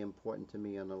really important to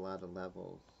me on a lot of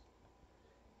levels.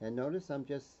 And notice I'm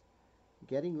just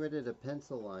getting rid of the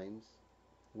pencil lines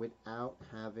without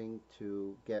having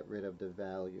to get rid of the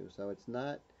value. So it's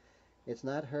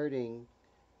not hurting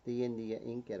the India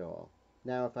ink at all.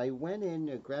 Now if I went in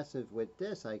aggressive with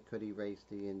this, I could erase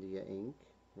the India ink,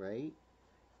 right?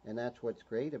 And that's what's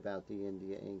great about the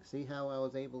India ink. See how I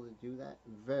was able to do that?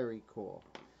 Very cool.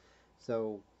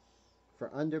 So for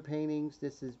underpaintings,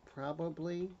 this is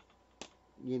probably,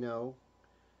 you know,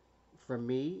 for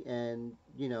me, and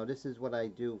you know, this is what I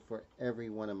do for every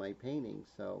one of my paintings.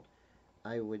 So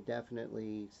I would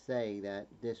definitely say that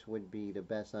this would be the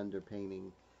best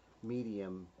underpainting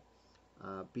medium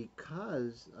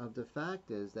because of the fact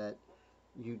is that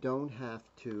you don't have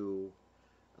to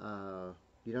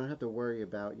worry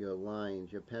about your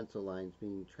lines, your pencil lines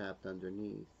being trapped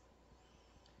underneath.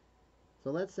 So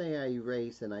let's say I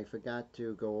erase and I forgot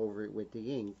to go over it with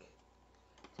the ink.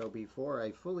 So before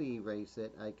I fully erase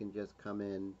it, I can just come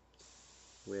in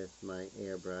with my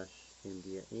Airbrush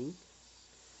India ink.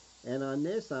 And on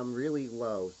this, I'm really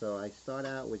low. So I start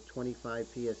out with 25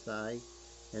 psi,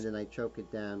 and then I choke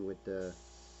it down with the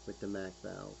Mac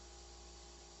valve.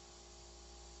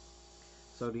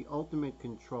 So the ultimate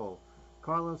control.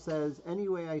 Carlo says,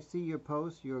 anyway, I see your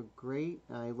post. You're great.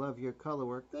 I love your color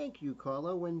work. Thank you,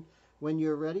 Carlo. When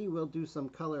you're ready, we'll do some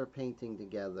color painting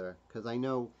together. Because I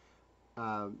know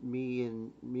me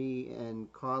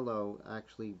and Carlo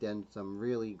actually did some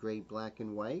really great black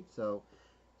and white. So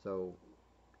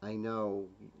I know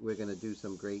we're going to do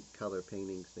some great color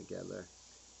paintings together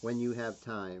when you have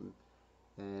time.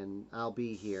 And I'll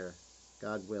be here,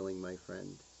 God willing, my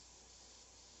friend.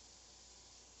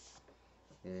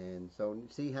 And so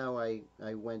see how I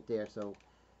went there. So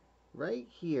right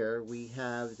here we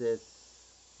have this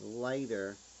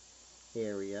lighter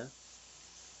area,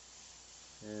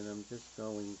 and I'm just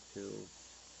going to,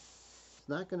 it's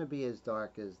not going to be as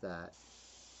dark as that.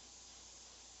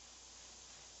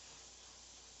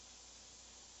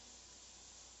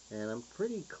 And I'm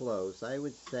pretty close. I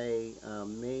would say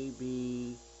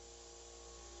maybe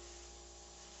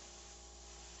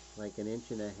like 1.5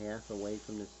 inches away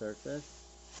from the surface.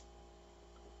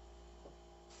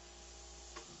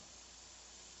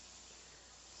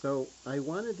 So I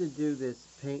wanted to do this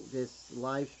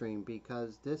live stream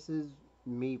because this is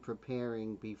me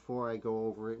preparing before I go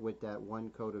over it with that one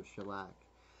coat of shellac.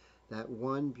 That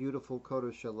one beautiful coat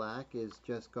of shellac is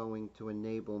just going to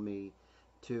enable me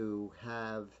to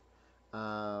have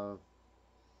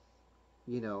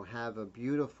you know, have a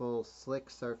beautiful slick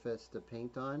surface to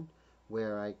paint on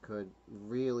where I could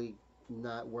really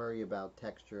not worry about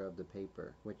texture of the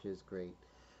paper, which is great.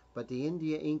 But the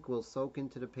India ink will soak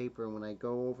into the paper, and when I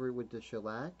go over it with the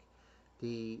shellac,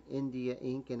 the India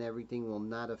ink and everything will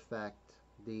not affect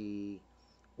the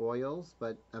oils,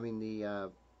 but I mean the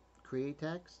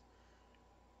Createx.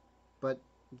 But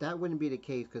that wouldn't be the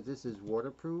case because this is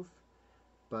waterproof.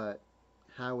 But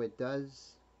how it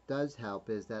does help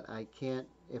is that I can't,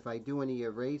 if I do any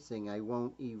erasing, I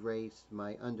won't erase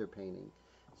my underpainting.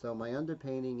 So my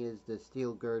underpainting is the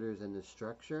steel girders and the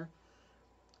structure.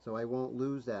 So I won't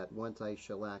lose that once I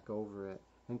shellac over it.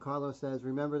 And Carlos says,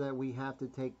 remember that we have to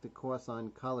take the course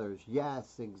on colors.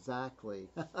 Yes, exactly.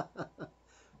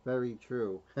 Very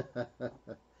true.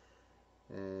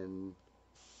 And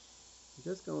I'm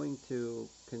just going to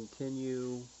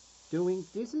continue doing,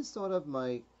 this is sort of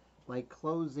my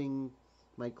closing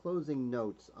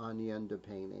notes on the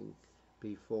underpainting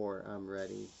before I'm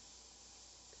ready.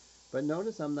 But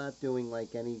notice I'm not doing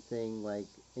like anything like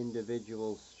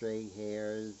individual stray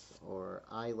hairs or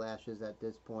eyelashes at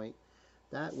this point.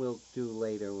 That we'll do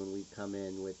later when we come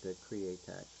in with the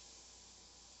Createx.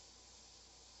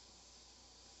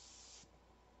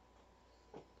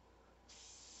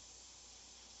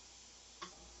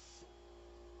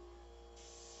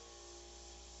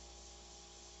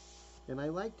 And I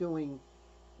like doing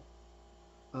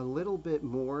a little bit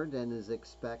more than is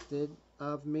expected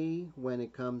of me when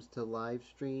it comes to live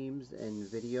streams and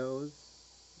videos.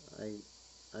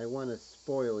 I want to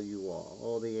spoil you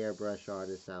all the airbrush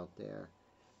artists out there,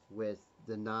 with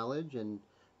the knowledge and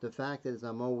the fact is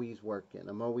I'm always working.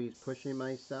 I'm always pushing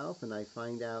myself and I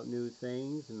find out new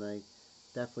things, and I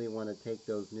definitely want to take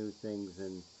those new things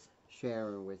and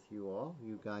share them with you all,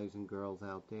 you guys and girls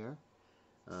out there.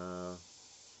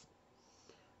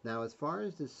 Now as far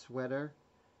as the sweater,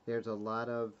 there's a lot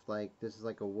of, like, this is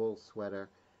like a wool sweater.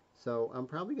 So I'm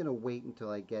probably going to wait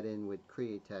until I get in with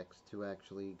Createx to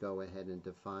actually go ahead and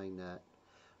define that.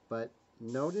 But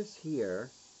notice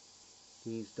here,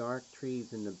 these dark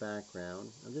trees in the background.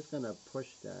 I'm just going to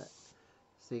push that.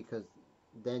 See, because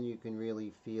then you can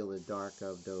really feel the dark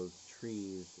of those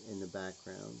trees in the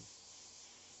background.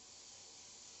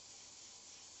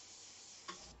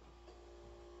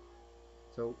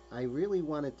 So I really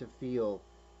want it to feel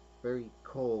very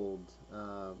cold,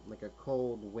 like a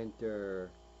cold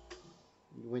winter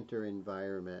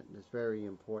environment. It's very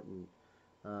important.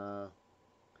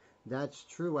 That's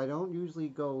true. I don't usually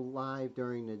go live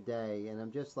during the day, and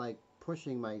I'm just like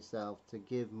pushing myself to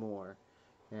give more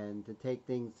and to take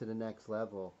things to the next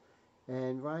level.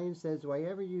 And Ryan says, do I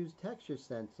ever use texture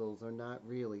stencils or not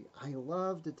really? I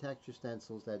love the texture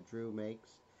stencils that Drew makes,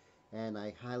 and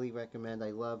I highly recommend.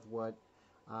 I love what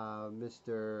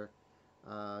Mr.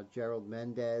 Gerald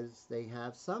Mendez, they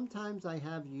have. Sometimes I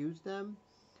have used them,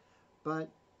 but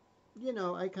you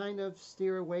know, I kind of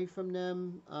steer away from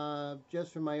them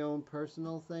just for my own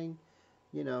personal thing.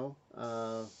 You know,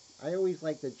 I always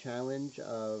like the challenge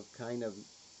of kind of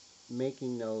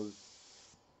making those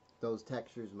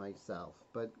textures myself,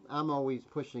 but I'm always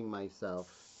pushing myself.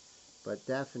 But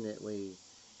definitely,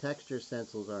 texture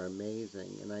stencils are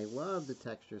amazing, and I love the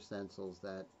texture stencils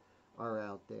that are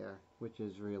out there, which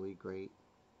is really great.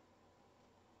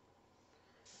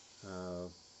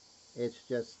 It's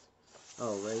just,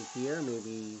 oh, right here,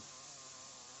 maybe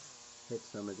hit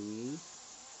some of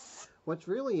these. What's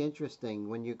really interesting,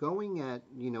 when you're going at,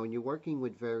 you know, when you're working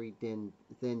with very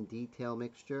thin detail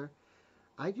mixture,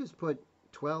 I just put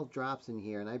 12 drops in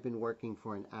here, and I've been working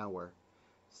for an hour.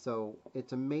 So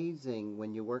it's amazing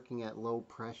when you're working at low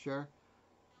pressure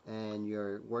and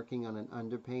you're working on an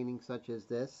underpainting such as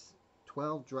this.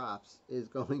 12 drops is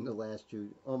going to last you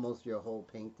almost your whole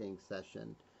painting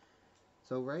session.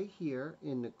 So right here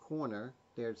in the corner,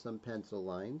 there's some pencil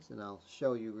lines, and I'll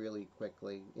show you really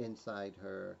quickly inside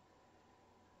her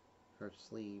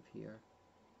sleeve here.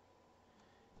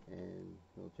 And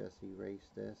we'll just erase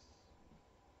this.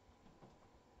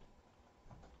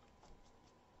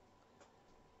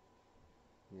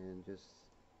 And just,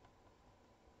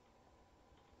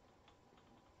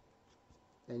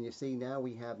 and you see now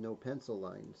we have no pencil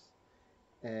lines,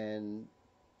 and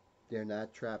they're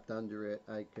not trapped under it.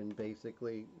 I can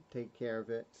basically take care of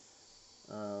it.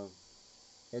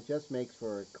 It just makes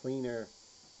for a cleaner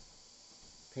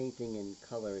painting and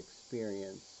color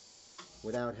experience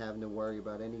without having to worry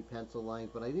about any pencil lines.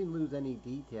 But I didn't lose any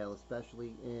detail,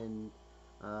 especially in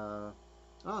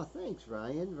oh, thanks,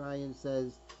 Ryan. Ryan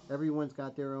says everyone's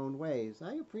got their own ways.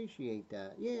 I appreciate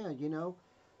that. Yeah, you know,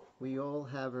 we all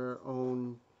have our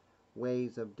own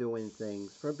ways of doing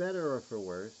things, for better or for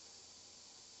worse.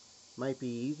 Might be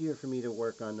easier for me to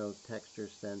work on those texture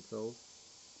stencils,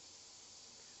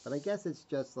 but I guess it's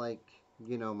just like,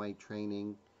 you know, my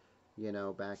training, you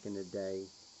know, back in the day.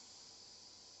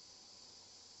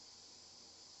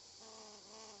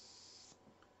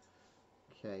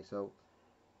 Okay, so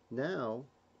now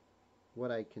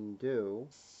what I can do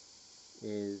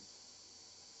is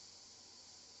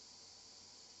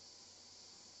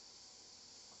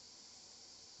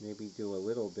maybe do a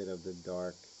little bit of the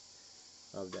dark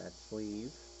of that sleeve.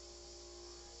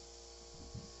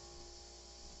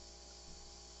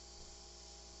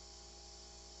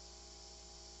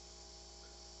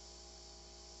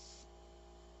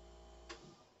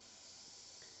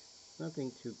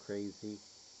 Nothing too crazy.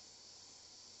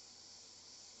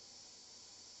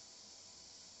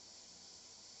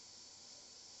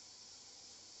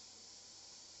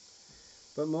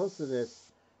 But most of this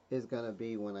is going to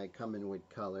be when I come in with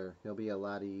color. It'll be a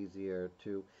lot easier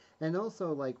to. And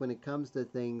also, like, when it comes to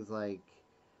things like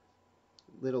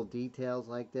little details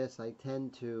like this, I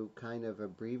tend to kind of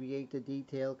abbreviate the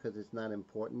detail because it's not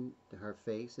important. Her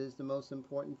face is the most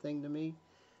important thing to me.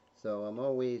 So I'm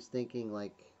always thinking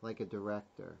like a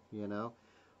director, you know,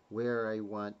 where I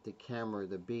want the camera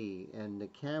to be. And the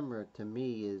camera to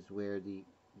me is where the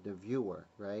viewer,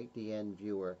 right? The end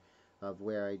viewer of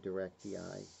where I direct the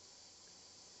eye.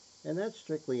 And that's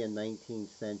strictly a 19th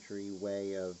century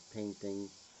way of painting,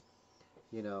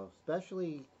 you know,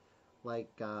 especially like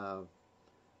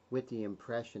with the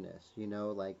Impressionists, you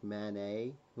know, like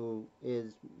Manet, who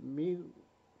is,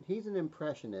 he's an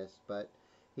Impressionist, but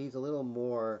he's a little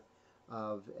more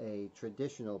of a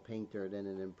traditional painter than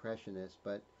an Impressionist.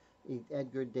 But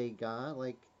Edgar Degas,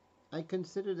 like, I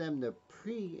consider them the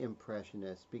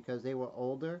pre-Impressionists because they were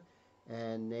older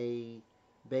and they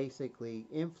basically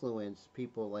influenced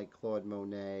people like Claude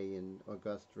Monet and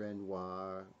Auguste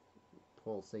Renoir,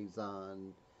 Paul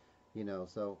Cézanne, you know.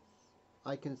 So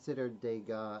I consider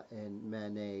Degas and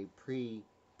Manet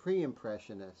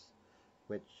pre-impressionists,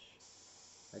 which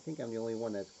I think I'm the only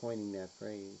one that's coining that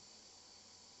phrase.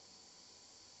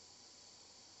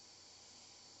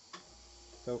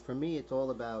 So for me, it's all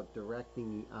about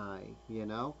directing the eye, you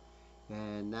know,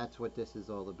 and that's what this is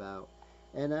all about.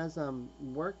 And as I'm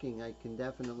working, I can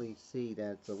definitely see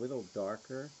that it's a little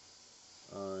darker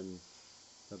on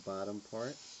the bottom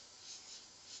part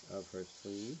of her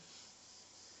sleeve.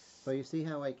 So you see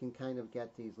how I can kind of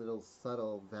get these little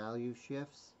subtle value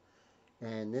shifts?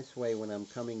 And this way, when I'm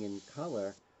coming in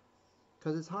color,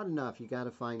 because it's hard enough, you got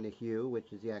to find the hue,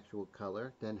 which is the actual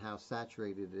color, then how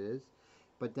saturated it is.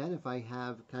 But then if I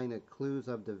have kind of clues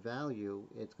of the value,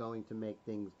 it's going to make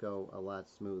things go a lot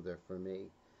smoother for me.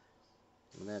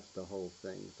 And that's the whole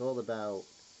thing. It's all about,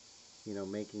 you know,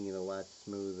 making it a lot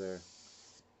smoother.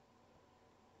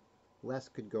 Less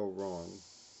could go wrong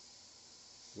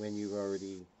when you've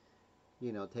already,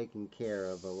 you know, taken care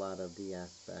of a lot of the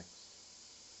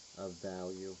aspects of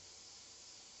value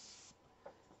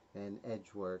and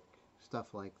edge work,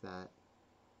 stuff like that.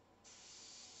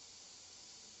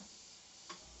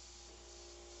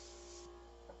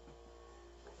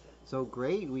 So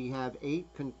great, we have 8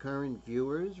 concurrent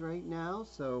viewers right now.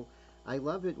 So I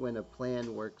love it when a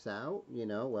plan works out, you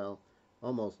know, well,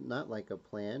 almost not like a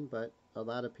plan, but a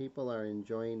lot of people are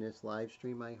enjoying this live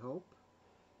stream, I hope.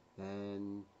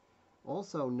 And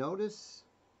also notice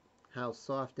how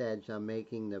soft edge I'm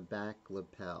making the back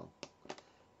lapel.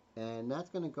 And that's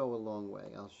going to go a long way,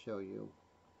 I'll show you.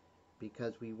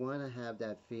 Because we want to have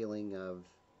that feeling of,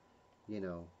 you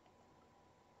know,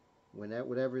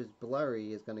 whatever is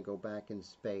blurry is going to go back in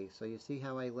space. So you see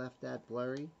how I left that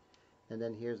blurry? And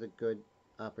then here's a good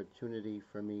opportunity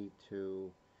for me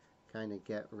to kind of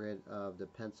get rid of the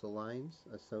pencil lines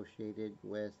associated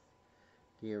with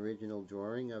the original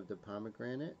drawing of the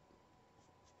pomegranate.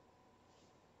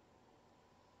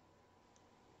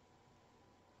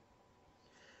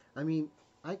 I mean,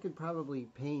 I could probably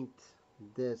paint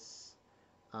this,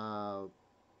 I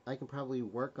can probably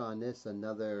work on this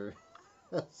another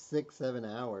 6-7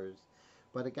 hours,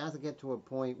 but it got to get to a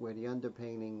point where the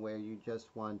underpainting where you just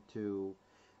want to,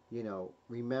 you know,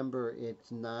 remember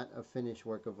it's not a finished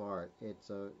work of art. It's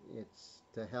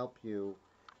to help you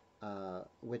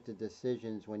with the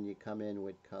decisions when you come in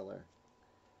with color.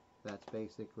 That's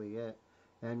basically it.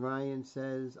 And Ryan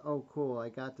says, oh cool, I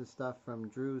got the stuff from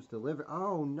Drew's delivery.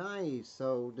 Oh nice,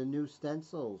 so the new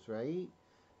stencils, right?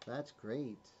 That's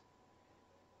great.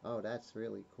 Oh, that's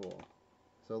really cool.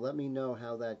 So let me know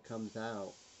how that comes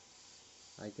out.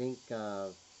 I think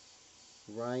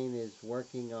Ryan is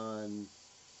working on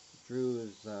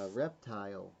Drew's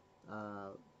reptile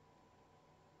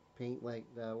paint, like,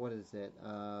 what is it?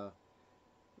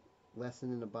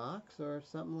 Lesson in a Box or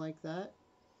something like that.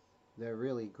 They're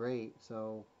really great,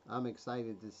 so I'm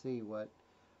excited to see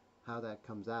how that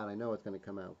comes out. I know it's going to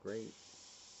come out great.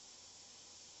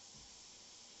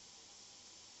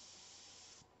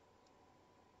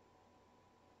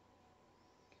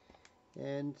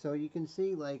 And so you can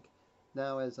see, like,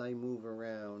 now as I move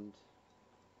around,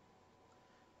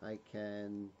 I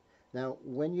can... Now,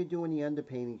 when you're doing the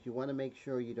underpaintings, you want to make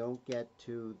sure you don't get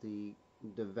to the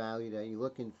value that you're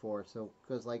looking for. So,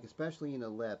 because, like, especially in the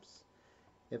lips,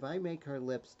 if I make her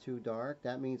lips too dark,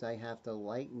 that means I have to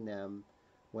lighten them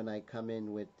when I come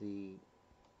in with the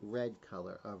red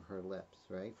color of her lips,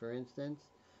 right, for instance.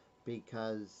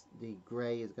 because the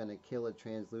gray is going to kill a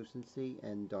translucency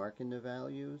and darken the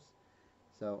values.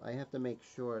 So I have to make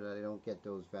sure that I don't get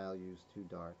those values too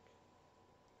dark.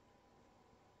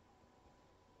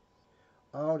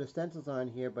 Oh, the stencils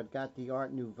aren't here, but got the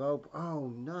Art Nouveau.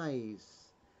 Oh, nice.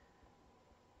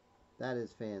 That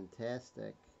is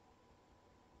fantastic.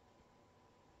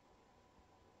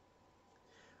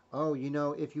 Oh, you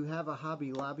know, if you have a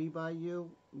Hobby Lobby by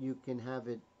you, you can have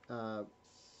it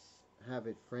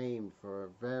framed for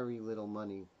very little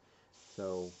money.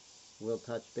 So we'll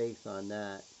touch base on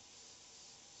that.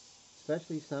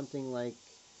 Especially something like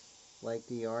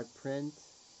the art print.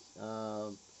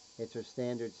 It's her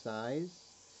standard size,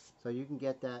 so you can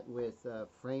get that with a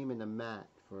frame and a mat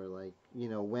for, like, you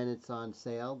know, when it's on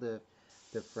sale, the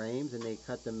frames, and they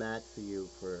cut the mat for you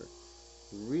for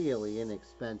really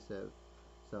inexpensive.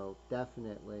 So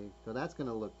definitely, so that's going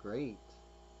to look great.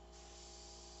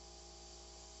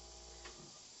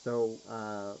 So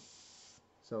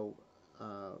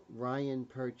Ryan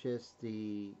purchased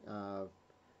the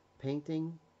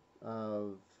painting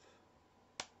of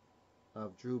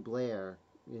Drew Blair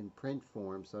in print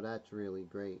form, so that's really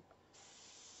great.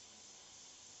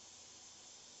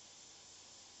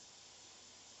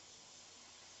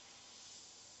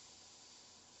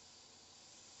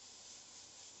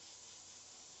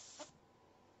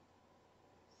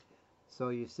 So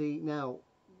you see, now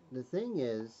the thing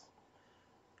is,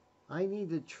 I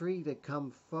need the tree to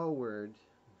come forward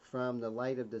from the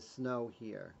light of the snow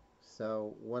here.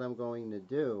 So what I'm going to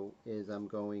do is I'm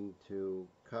going to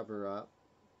cover up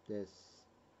this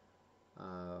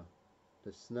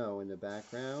the snow in the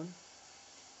background,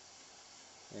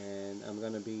 and I'm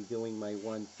going to be doing my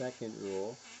 1-second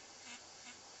rule.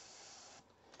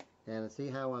 And see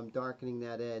how I'm darkening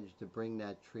that edge to bring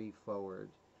that tree forward.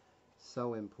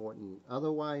 So important.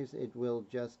 Otherwise it will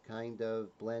just kind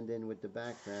of blend in with the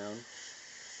background,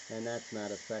 and that's not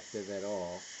effective at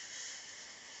all.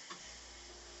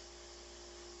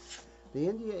 The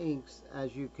India inks,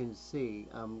 as you can see,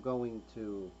 I'm going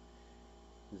to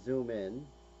zoom in.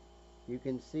 You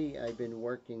can see I've been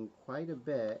working quite a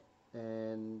bit,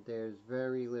 and there's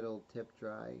very little tip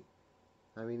dry.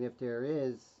 I mean, if there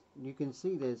is, you can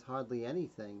see there's hardly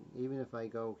anything. Even if I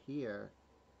go here,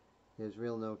 there's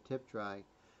real no tip dry,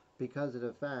 because of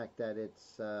the fact that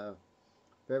it's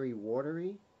very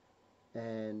watery,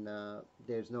 and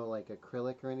there's no like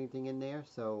acrylic or anything in there,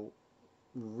 so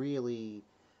really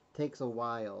takes a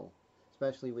while,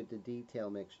 especially with the detail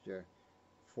mixture,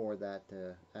 for that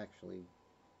to actually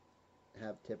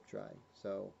have tip dry.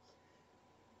 So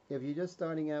if you're just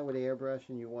starting out with airbrush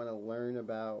and you want to learn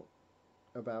about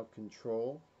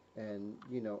control and,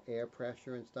 you know, air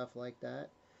pressure and stuff like that,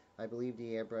 I believe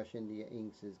the Airbrush India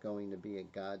inks is going to be a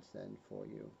godsend for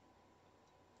you.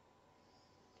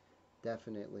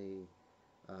 Definitely.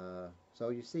 So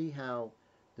you see how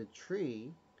the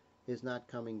tree is not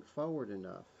coming forward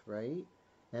enough, right?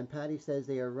 And Patty says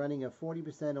they are running a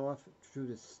 40% off through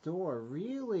the store.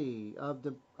 Really? Of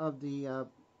the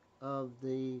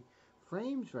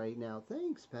frames right now.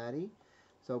 Thanks, Patty.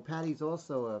 So Patty's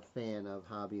also a fan of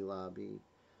Hobby Lobby.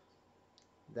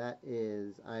 That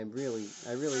is, I really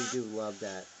do love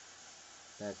that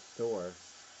store.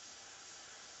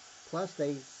 Plus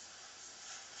they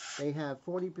have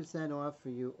 40% off for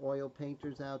you oil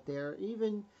painters out there.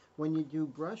 Even when you do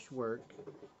brush work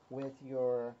with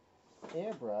your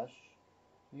airbrush,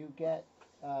 you get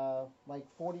like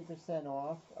 40%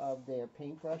 off of their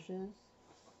paintbrushes,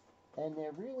 and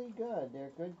they're really good.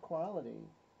 They're good quality.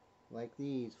 Like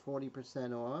these,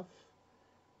 40% off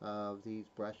of these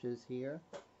brushes here.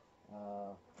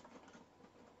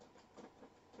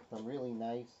 Some really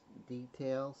nice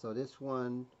detail. So this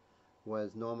one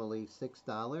was normally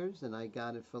 $6, and I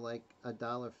got it for like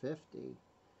 $1.50.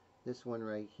 This one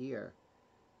right here.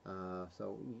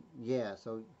 So yeah,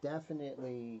 so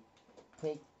definitely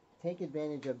take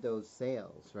advantage of those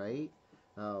sales, right?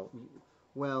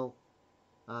 Well,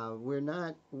 we're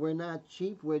not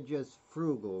cheap. We're just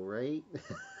frugal, right?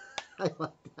 I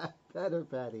like that better,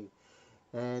 Patty.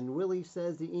 And Willie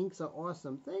says the inks are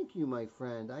awesome. Thank you, my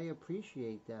friend. I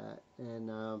appreciate that.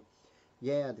 And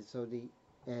yeah,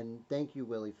 and thank you,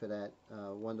 Willie, for that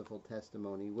wonderful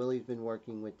testimony. Willie's been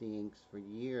working with the inks for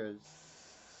years,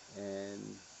 and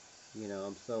you know,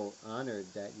 I'm so honored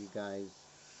that you guys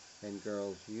and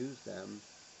girls use them,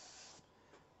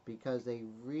 because they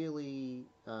really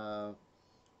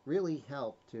really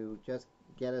help to just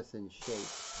get us in shape.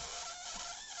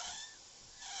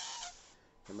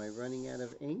 Am I running out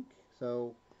of ink?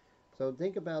 So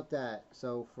think about that.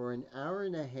 So for an hour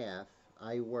and a half,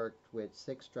 I worked with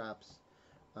 6 drops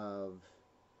of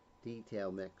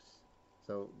detail mix.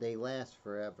 So they last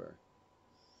forever.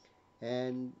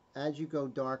 And as you go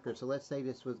darker, so let's say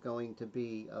this was going to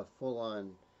be a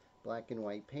full-on black and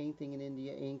white painting in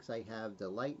India inks, I have the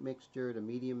light mixture, the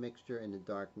medium mixture, and the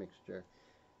dark mixture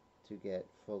to get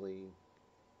fully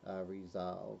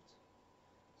resolved.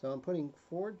 So I'm putting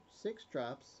 6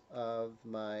 drops of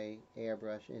my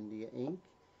Airbrush India ink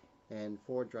and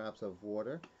 4 drops of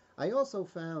water. I also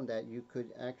found that you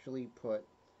could actually put,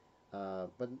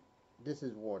 but this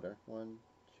is water, 1,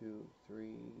 2, 3,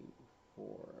 4,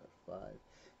 5.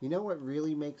 You know what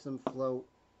really makes them float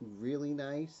really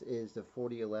nice is the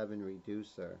 4011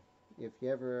 reducer. If you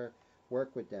ever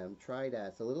work with them, try that.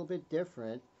 It's a little bit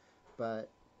different, but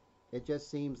it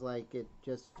just seems like it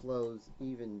just flows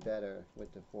even better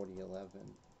with the 4011.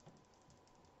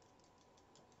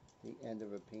 The end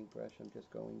of a paintbrush, I'm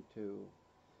just going to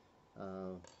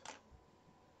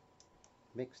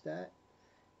mix that.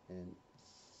 And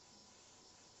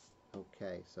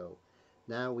okay, so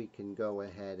now we can go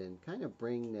ahead and kind of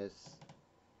bring this.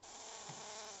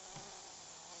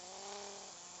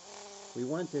 We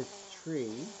want this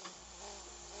tree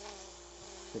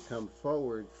to come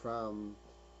forward from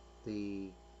the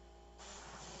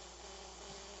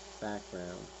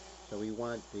background. So we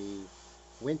want the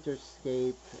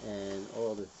winterscape and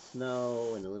all the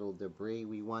snow and the little debris,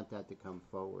 we want that to come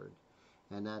forward.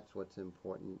 And that's what's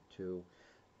important to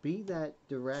be that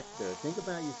director. Think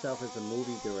about yourself as a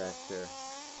movie director,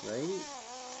 right?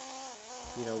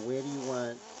 You know, where do you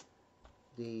want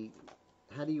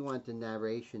how do you want the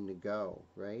narration to go,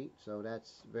 right? So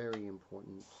that's very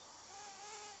important.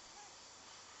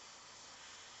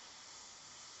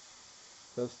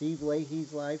 So Steve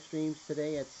Leahy's live streams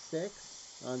today at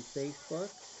 6 on Facebook.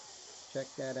 Check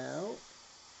that out.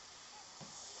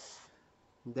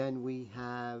 Then we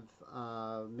have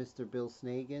Mr. Bill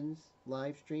Snagan's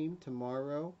live stream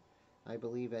tomorrow, I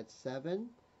believe at 7.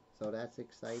 So that's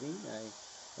exciting.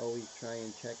 I always try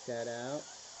and check that out.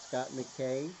 Scott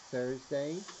McKay,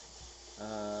 Thursday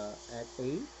at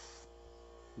 8.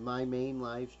 My main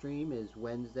live stream is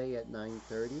Wednesday at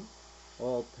 9:30.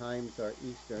 All times are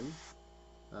Eastern,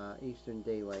 Eastern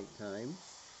Daylight Time.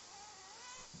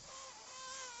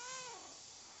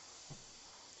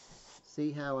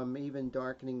 See how I'm even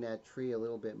darkening that tree a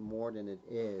little bit more than it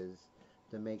is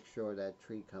to make sure that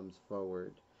tree comes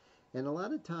forward. And a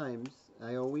lot of times,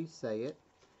 I always say it,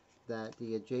 that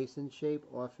the adjacent shape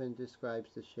often describes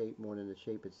the shape more than the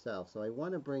shape itself. So I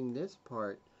want to bring this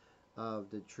part of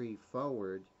the tree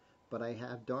forward, but I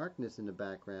have darkness in the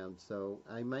background, so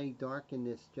I may darken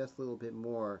this just a little bit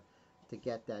more to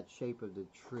get that shape of the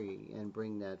tree and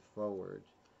bring that forward.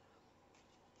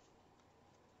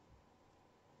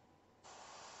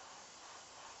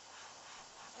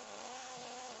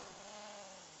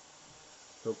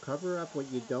 So cover up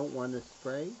what you don't want to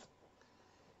spray.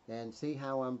 And see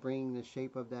how I'm bringing the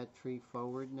shape of that tree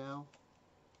forward now?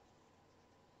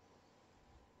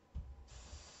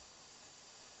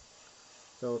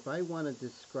 So if I want to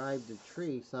describe the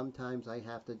tree, sometimes I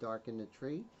have to darken the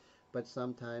tree, but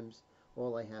sometimes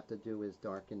all I have to do is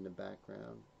darken the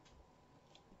background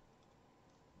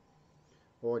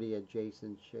or the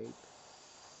adjacent shape.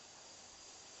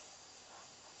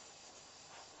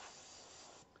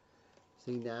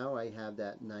 See, now I have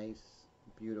that nice,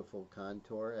 beautiful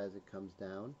contour as it comes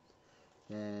down.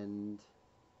 And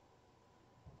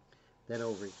then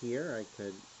over here, I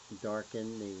could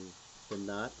darken the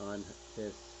knot on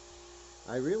this.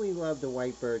 I really love the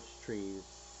white birch trees.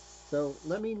 So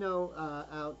let me know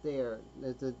out there,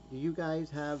 do you guys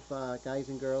have, guys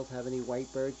and girls, have any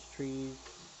white birch trees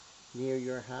near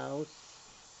your house?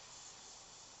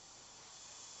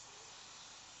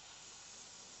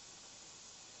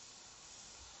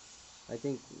 I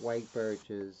think white birch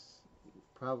is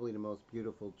probably the most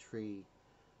beautiful tree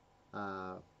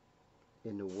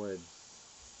in the woods.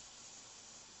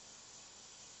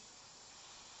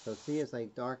 So see, as I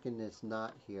darken this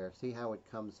knot here, see how it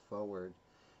comes forward.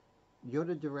 You're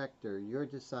the director. You're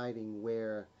deciding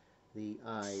where the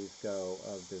eyes go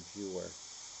of the viewer.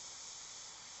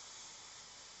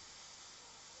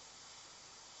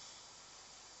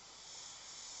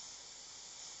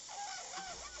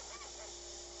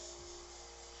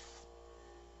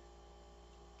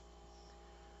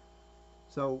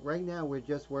 So right now we're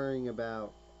just worrying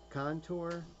about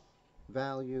contour,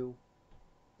 value,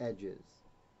 edges.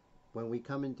 When we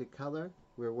come into color,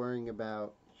 we're worrying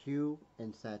about hue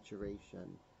and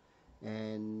saturation,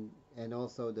 and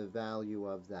also the value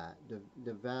of that,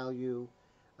 the value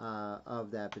of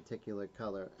that particular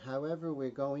color. However, we're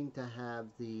going to have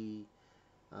the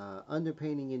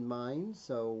underpainting in mind,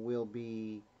 so we'll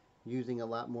be using a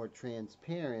lot more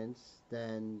transparency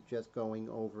than just going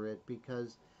over it,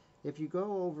 because if you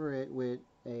go over it with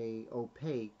a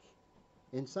opaque,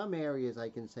 in some areas I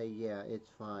can say, yeah, it's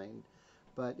fine.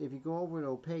 But if you go over it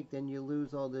opaque, then you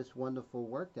lose all this wonderful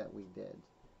work that we did.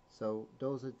 So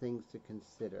those are things to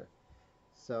consider.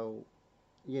 So,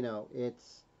 you know,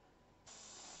 it's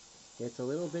a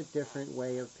little bit different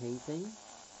way of painting,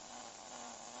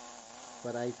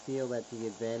 but I feel that the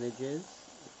advantages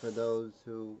for those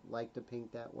who like to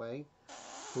paint that way,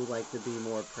 who like to be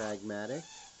more pragmatic,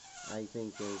 I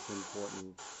think is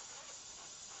important.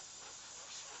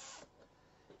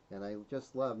 And I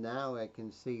just love, now I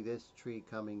can see this tree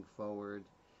coming forward,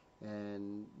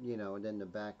 and you know, and then the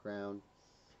background.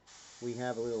 We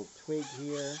have a little twig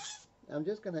here. I'm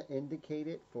just going to indicate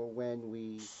it for when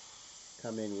we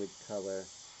come in with color,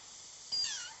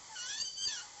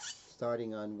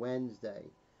 starting on Wednesday.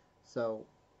 So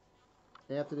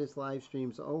after this live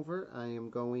stream's over,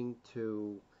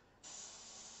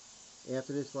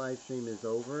 after this live stream is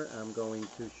over, I'm going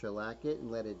to shellac it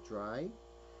and let it dry.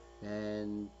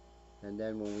 And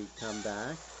then when we come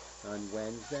back on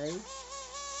Wednesday,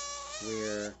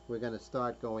 we're going to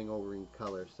start going over in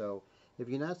color. So if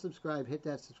you're not subscribed, hit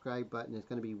that subscribe button. It's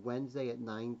going to be Wednesday at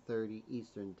 9:30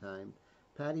 Eastern Time.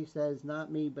 Patty says,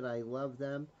 not me, but I love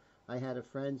them. I had a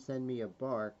friend send me a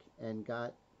bark and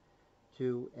got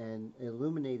to an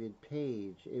illuminated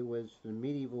page. It was the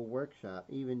medieval workshop.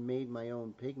 Even made my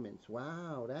own pigments.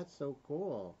 Wow, that's so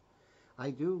cool.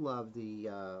 I do love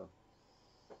the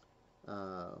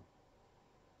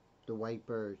white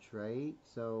birch, right?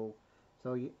 So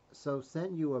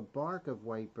sent you a bark of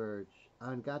white birch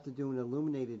and got to do an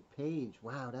illuminated page.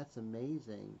 Wow, that's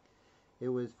amazing. It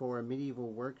was for a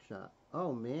medieval workshop.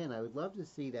 Oh man, I would love to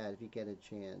see that if you get a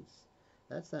chance.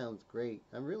 That sounds great.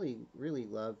 I really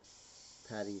love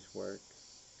Patty's work.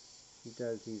 He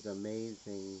does these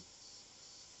amazing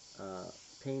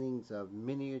paintings of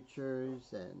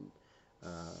miniatures, and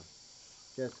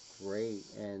just great.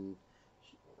 And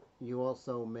you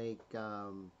also make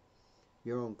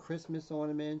your own Christmas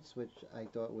ornaments, which I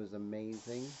thought was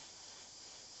amazing.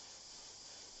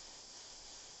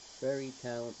 Very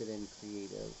talented and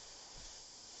creative.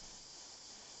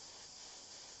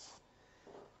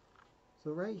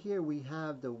 So right here we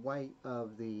have the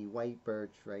white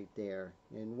birch right there.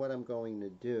 And what I'm going to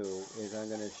do is I'm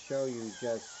going to show you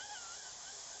just,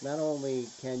 not only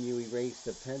can you erase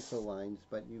the pencil lines,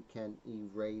 but you can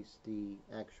erase the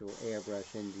actual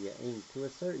Airbrush India ink to a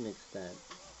certain extent.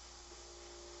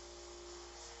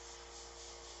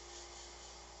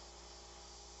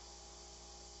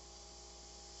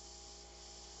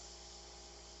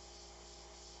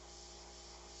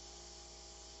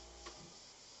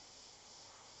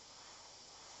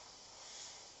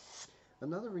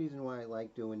 Another reason why I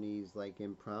like doing these like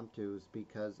impromptus,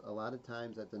 because a lot of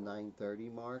times at the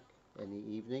 9:30 mark in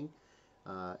the evening,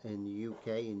 in the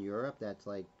UK, in Europe, that's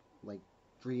like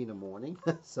 3 in the morning.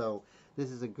 So this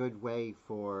is a good way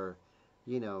for,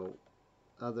 you know,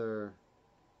 other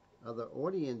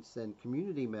audience and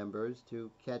community members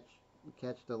to catch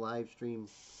the live stream,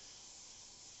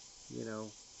 you know,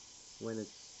 when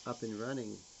it's up and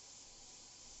running.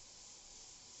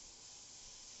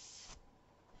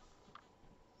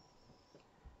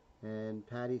 And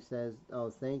Patty says,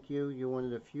 oh, thank you. You're one of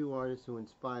the few artists who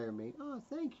inspire me. Oh,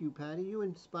 thank you, Patty. You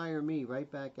inspire me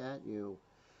right back at you.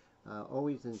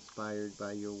 Always inspired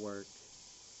by your work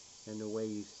and the way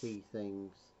you see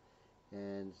things.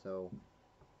 And so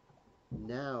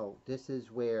now this is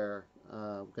where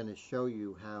I'm going to show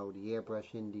you how the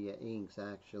Airbrush India inks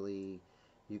actually,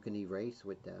 you can erase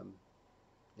with them.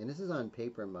 And this is on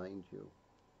paper, mind you.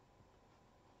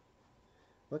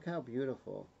 Look how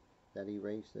beautiful that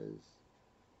erases.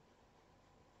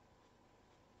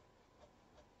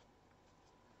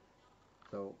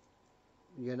 So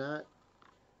you're not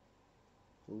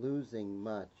losing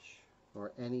much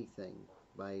or anything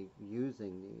by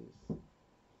using these.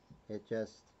 It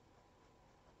just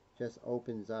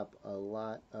opens up a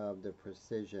lot of the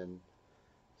precision,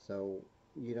 so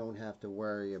you don't have to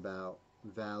worry about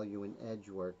value and edge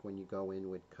work when you go in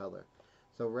with color.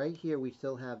 So right here we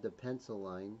still have the pencil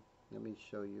line. Let me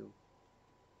show you.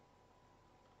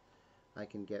 I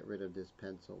can get rid of this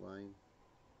pencil line.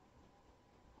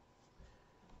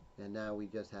 And now we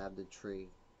just have the tree.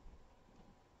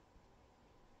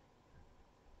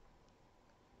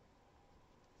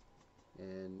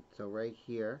 And so right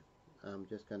here, I'm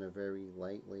just going to very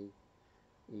lightly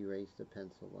erase the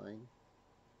pencil line.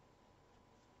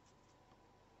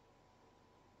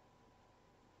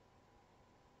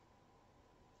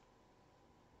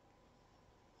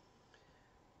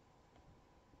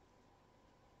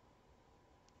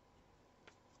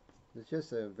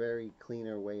 just a very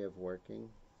cleaner way of working.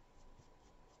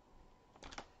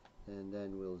 And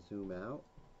then we'll zoom out.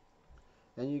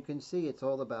 And you can see it's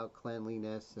all about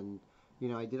cleanliness, and you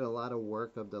know, I did a lot of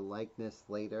work of the likeness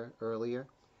earlier,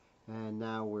 and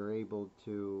now we're able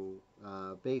to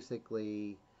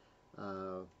basically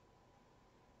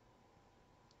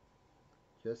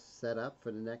just set up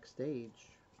for the next stage.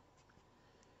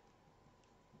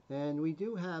 And we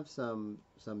do have some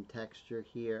texture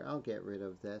here. I'll get rid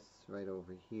of this right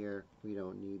over here. We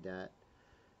don't need that.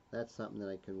 That's something that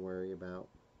I can worry about.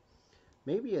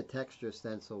 Maybe a texture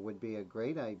stencil would be a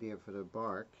great idea for the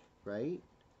bark, right?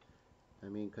 I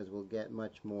mean, because we'll get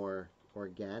much more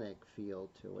organic feel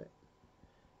to it.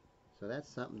 So that's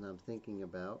something I'm thinking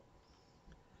about.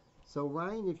 So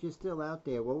Ryan, if you're still out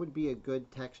there, what would be a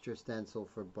good texture stencil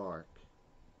for bark?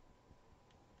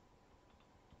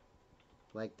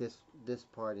 Like this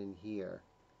part in here.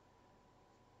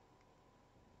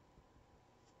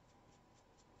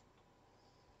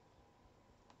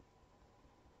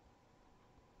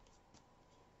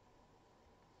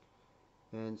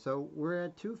 And so we're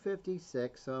at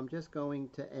 2:56, so I'm just going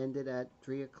to end it at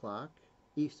 3 o'clock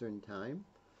Eastern time.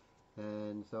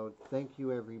 And so thank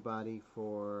you everybody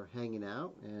for hanging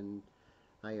out, and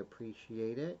I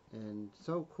appreciate it. And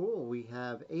so cool, we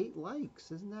have 8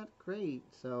 likes. Isn't that great?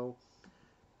 So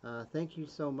thank you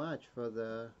so much for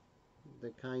the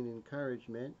kind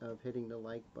encouragement of hitting the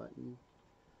like button.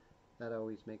 That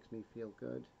always makes me feel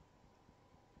good.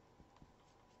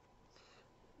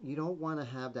 You don't want to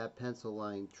have that pencil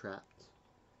line trapped.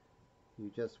 You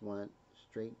just want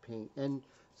straight paint. And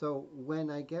so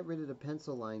when I get rid of the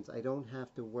pencil lines, I don't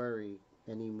have to worry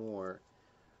anymore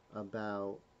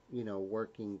about, you know,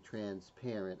 working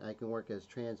transparent. I can work as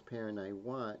transparent I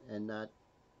want and not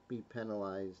be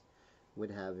penalized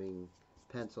with having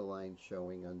pencil lines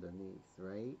showing underneath,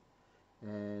 right?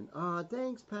 And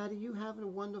thanks Patty, you have a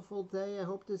wonderful day. I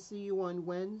hope to see you on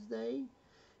Wednesday,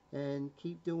 and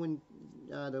keep doing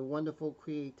the wonderful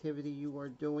creativity you are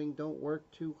doing. Don't work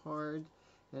too hard,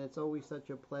 and it's always such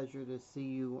a pleasure to see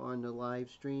you on the live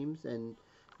streams and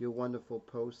your wonderful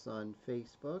posts on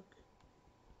Facebook.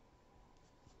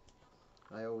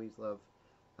 I always love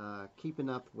keeping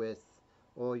up with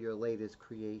all your latest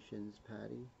creations,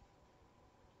 Patty.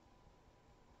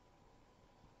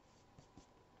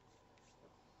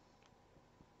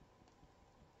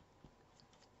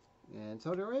 And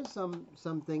so there is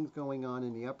some things going on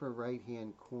in the upper right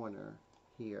hand corner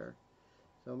here.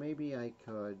 So maybe I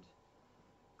could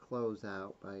close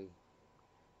out by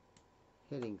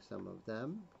hitting some of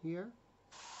them here.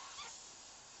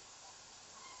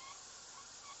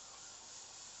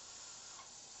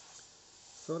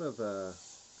 Sort of a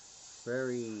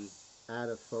very out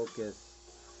of focus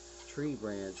tree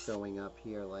branch showing up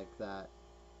here like that.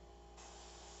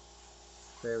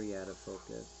 Very out of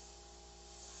focus.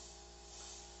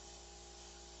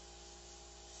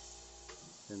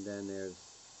 And then there's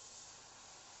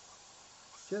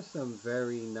just some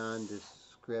very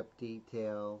nondescript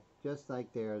detail, just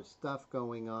like there's stuff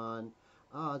going on.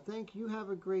 Thank you. Have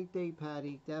a great day,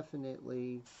 Patty.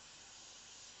 Definitely.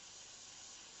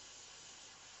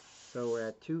 So we're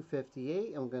at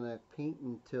 2:58. I'm going to paint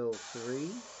until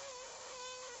 3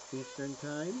 Eastern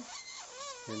time.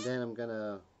 And then I'm going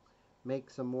to make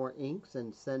some more inks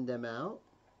and send them out.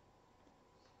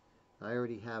 I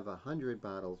already have 100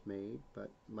 bottles made,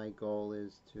 but my goal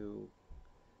is to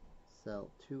sell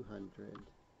 200.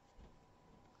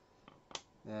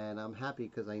 And I'm happy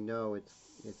because I know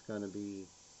it's going to be,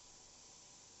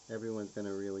 everyone's going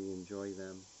to really enjoy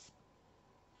them.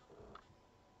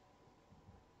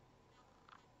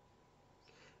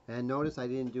 And notice I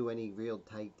didn't do any real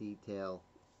tight detail,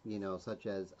 you know, such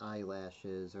as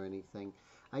eyelashes or anything.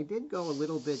 I did go a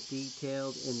little bit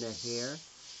detailed in the hair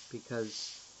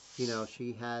because, you know,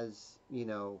 she has, you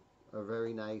know, a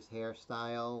very nice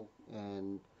hairstyle,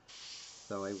 and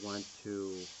so I want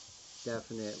to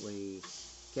definitely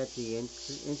get the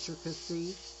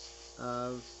intricacy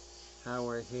of how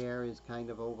her hair is kind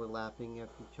of overlapping at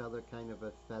each other, kind of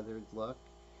a feathered look,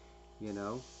 you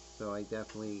know, so I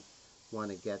definitely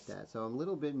want to get that. So I'm a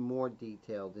little bit more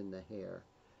detailed in the hair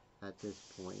at this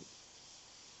point.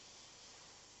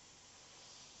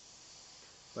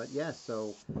 But yes,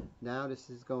 so now this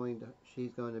is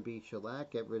she's going to be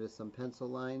shellac. Get rid of some pencil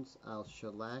lines. I'll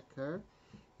shellac her.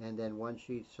 And then once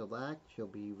she's shellacked, she'll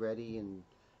be ready and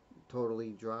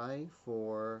totally dry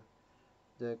for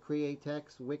the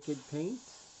Createx Wicked Paint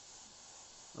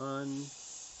on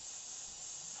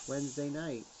Wednesday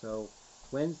night. So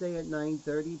Wednesday at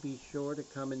 9:30, be sure to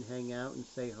come and hang out and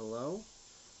say hello,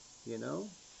 you know.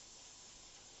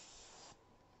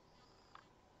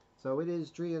 So it is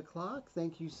 3 o'clock.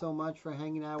 Thank you so much for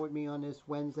hanging out with me on this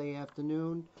Wednesday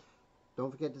afternoon.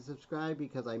 Don't forget to subscribe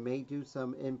because I may do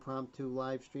some impromptu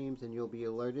live streams and you'll be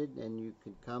alerted and you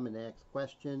can come and ask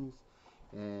questions.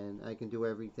 And I can do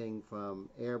everything from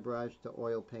airbrush to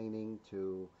oil painting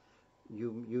to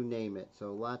you name it. So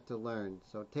a lot to learn.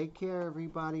 So take care,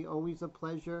 everybody. Always a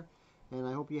pleasure. And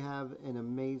I hope you have an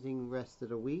amazing rest of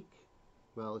the week.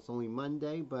 Well, it's only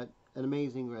Monday, but an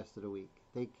amazing rest of the week.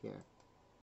 Take care.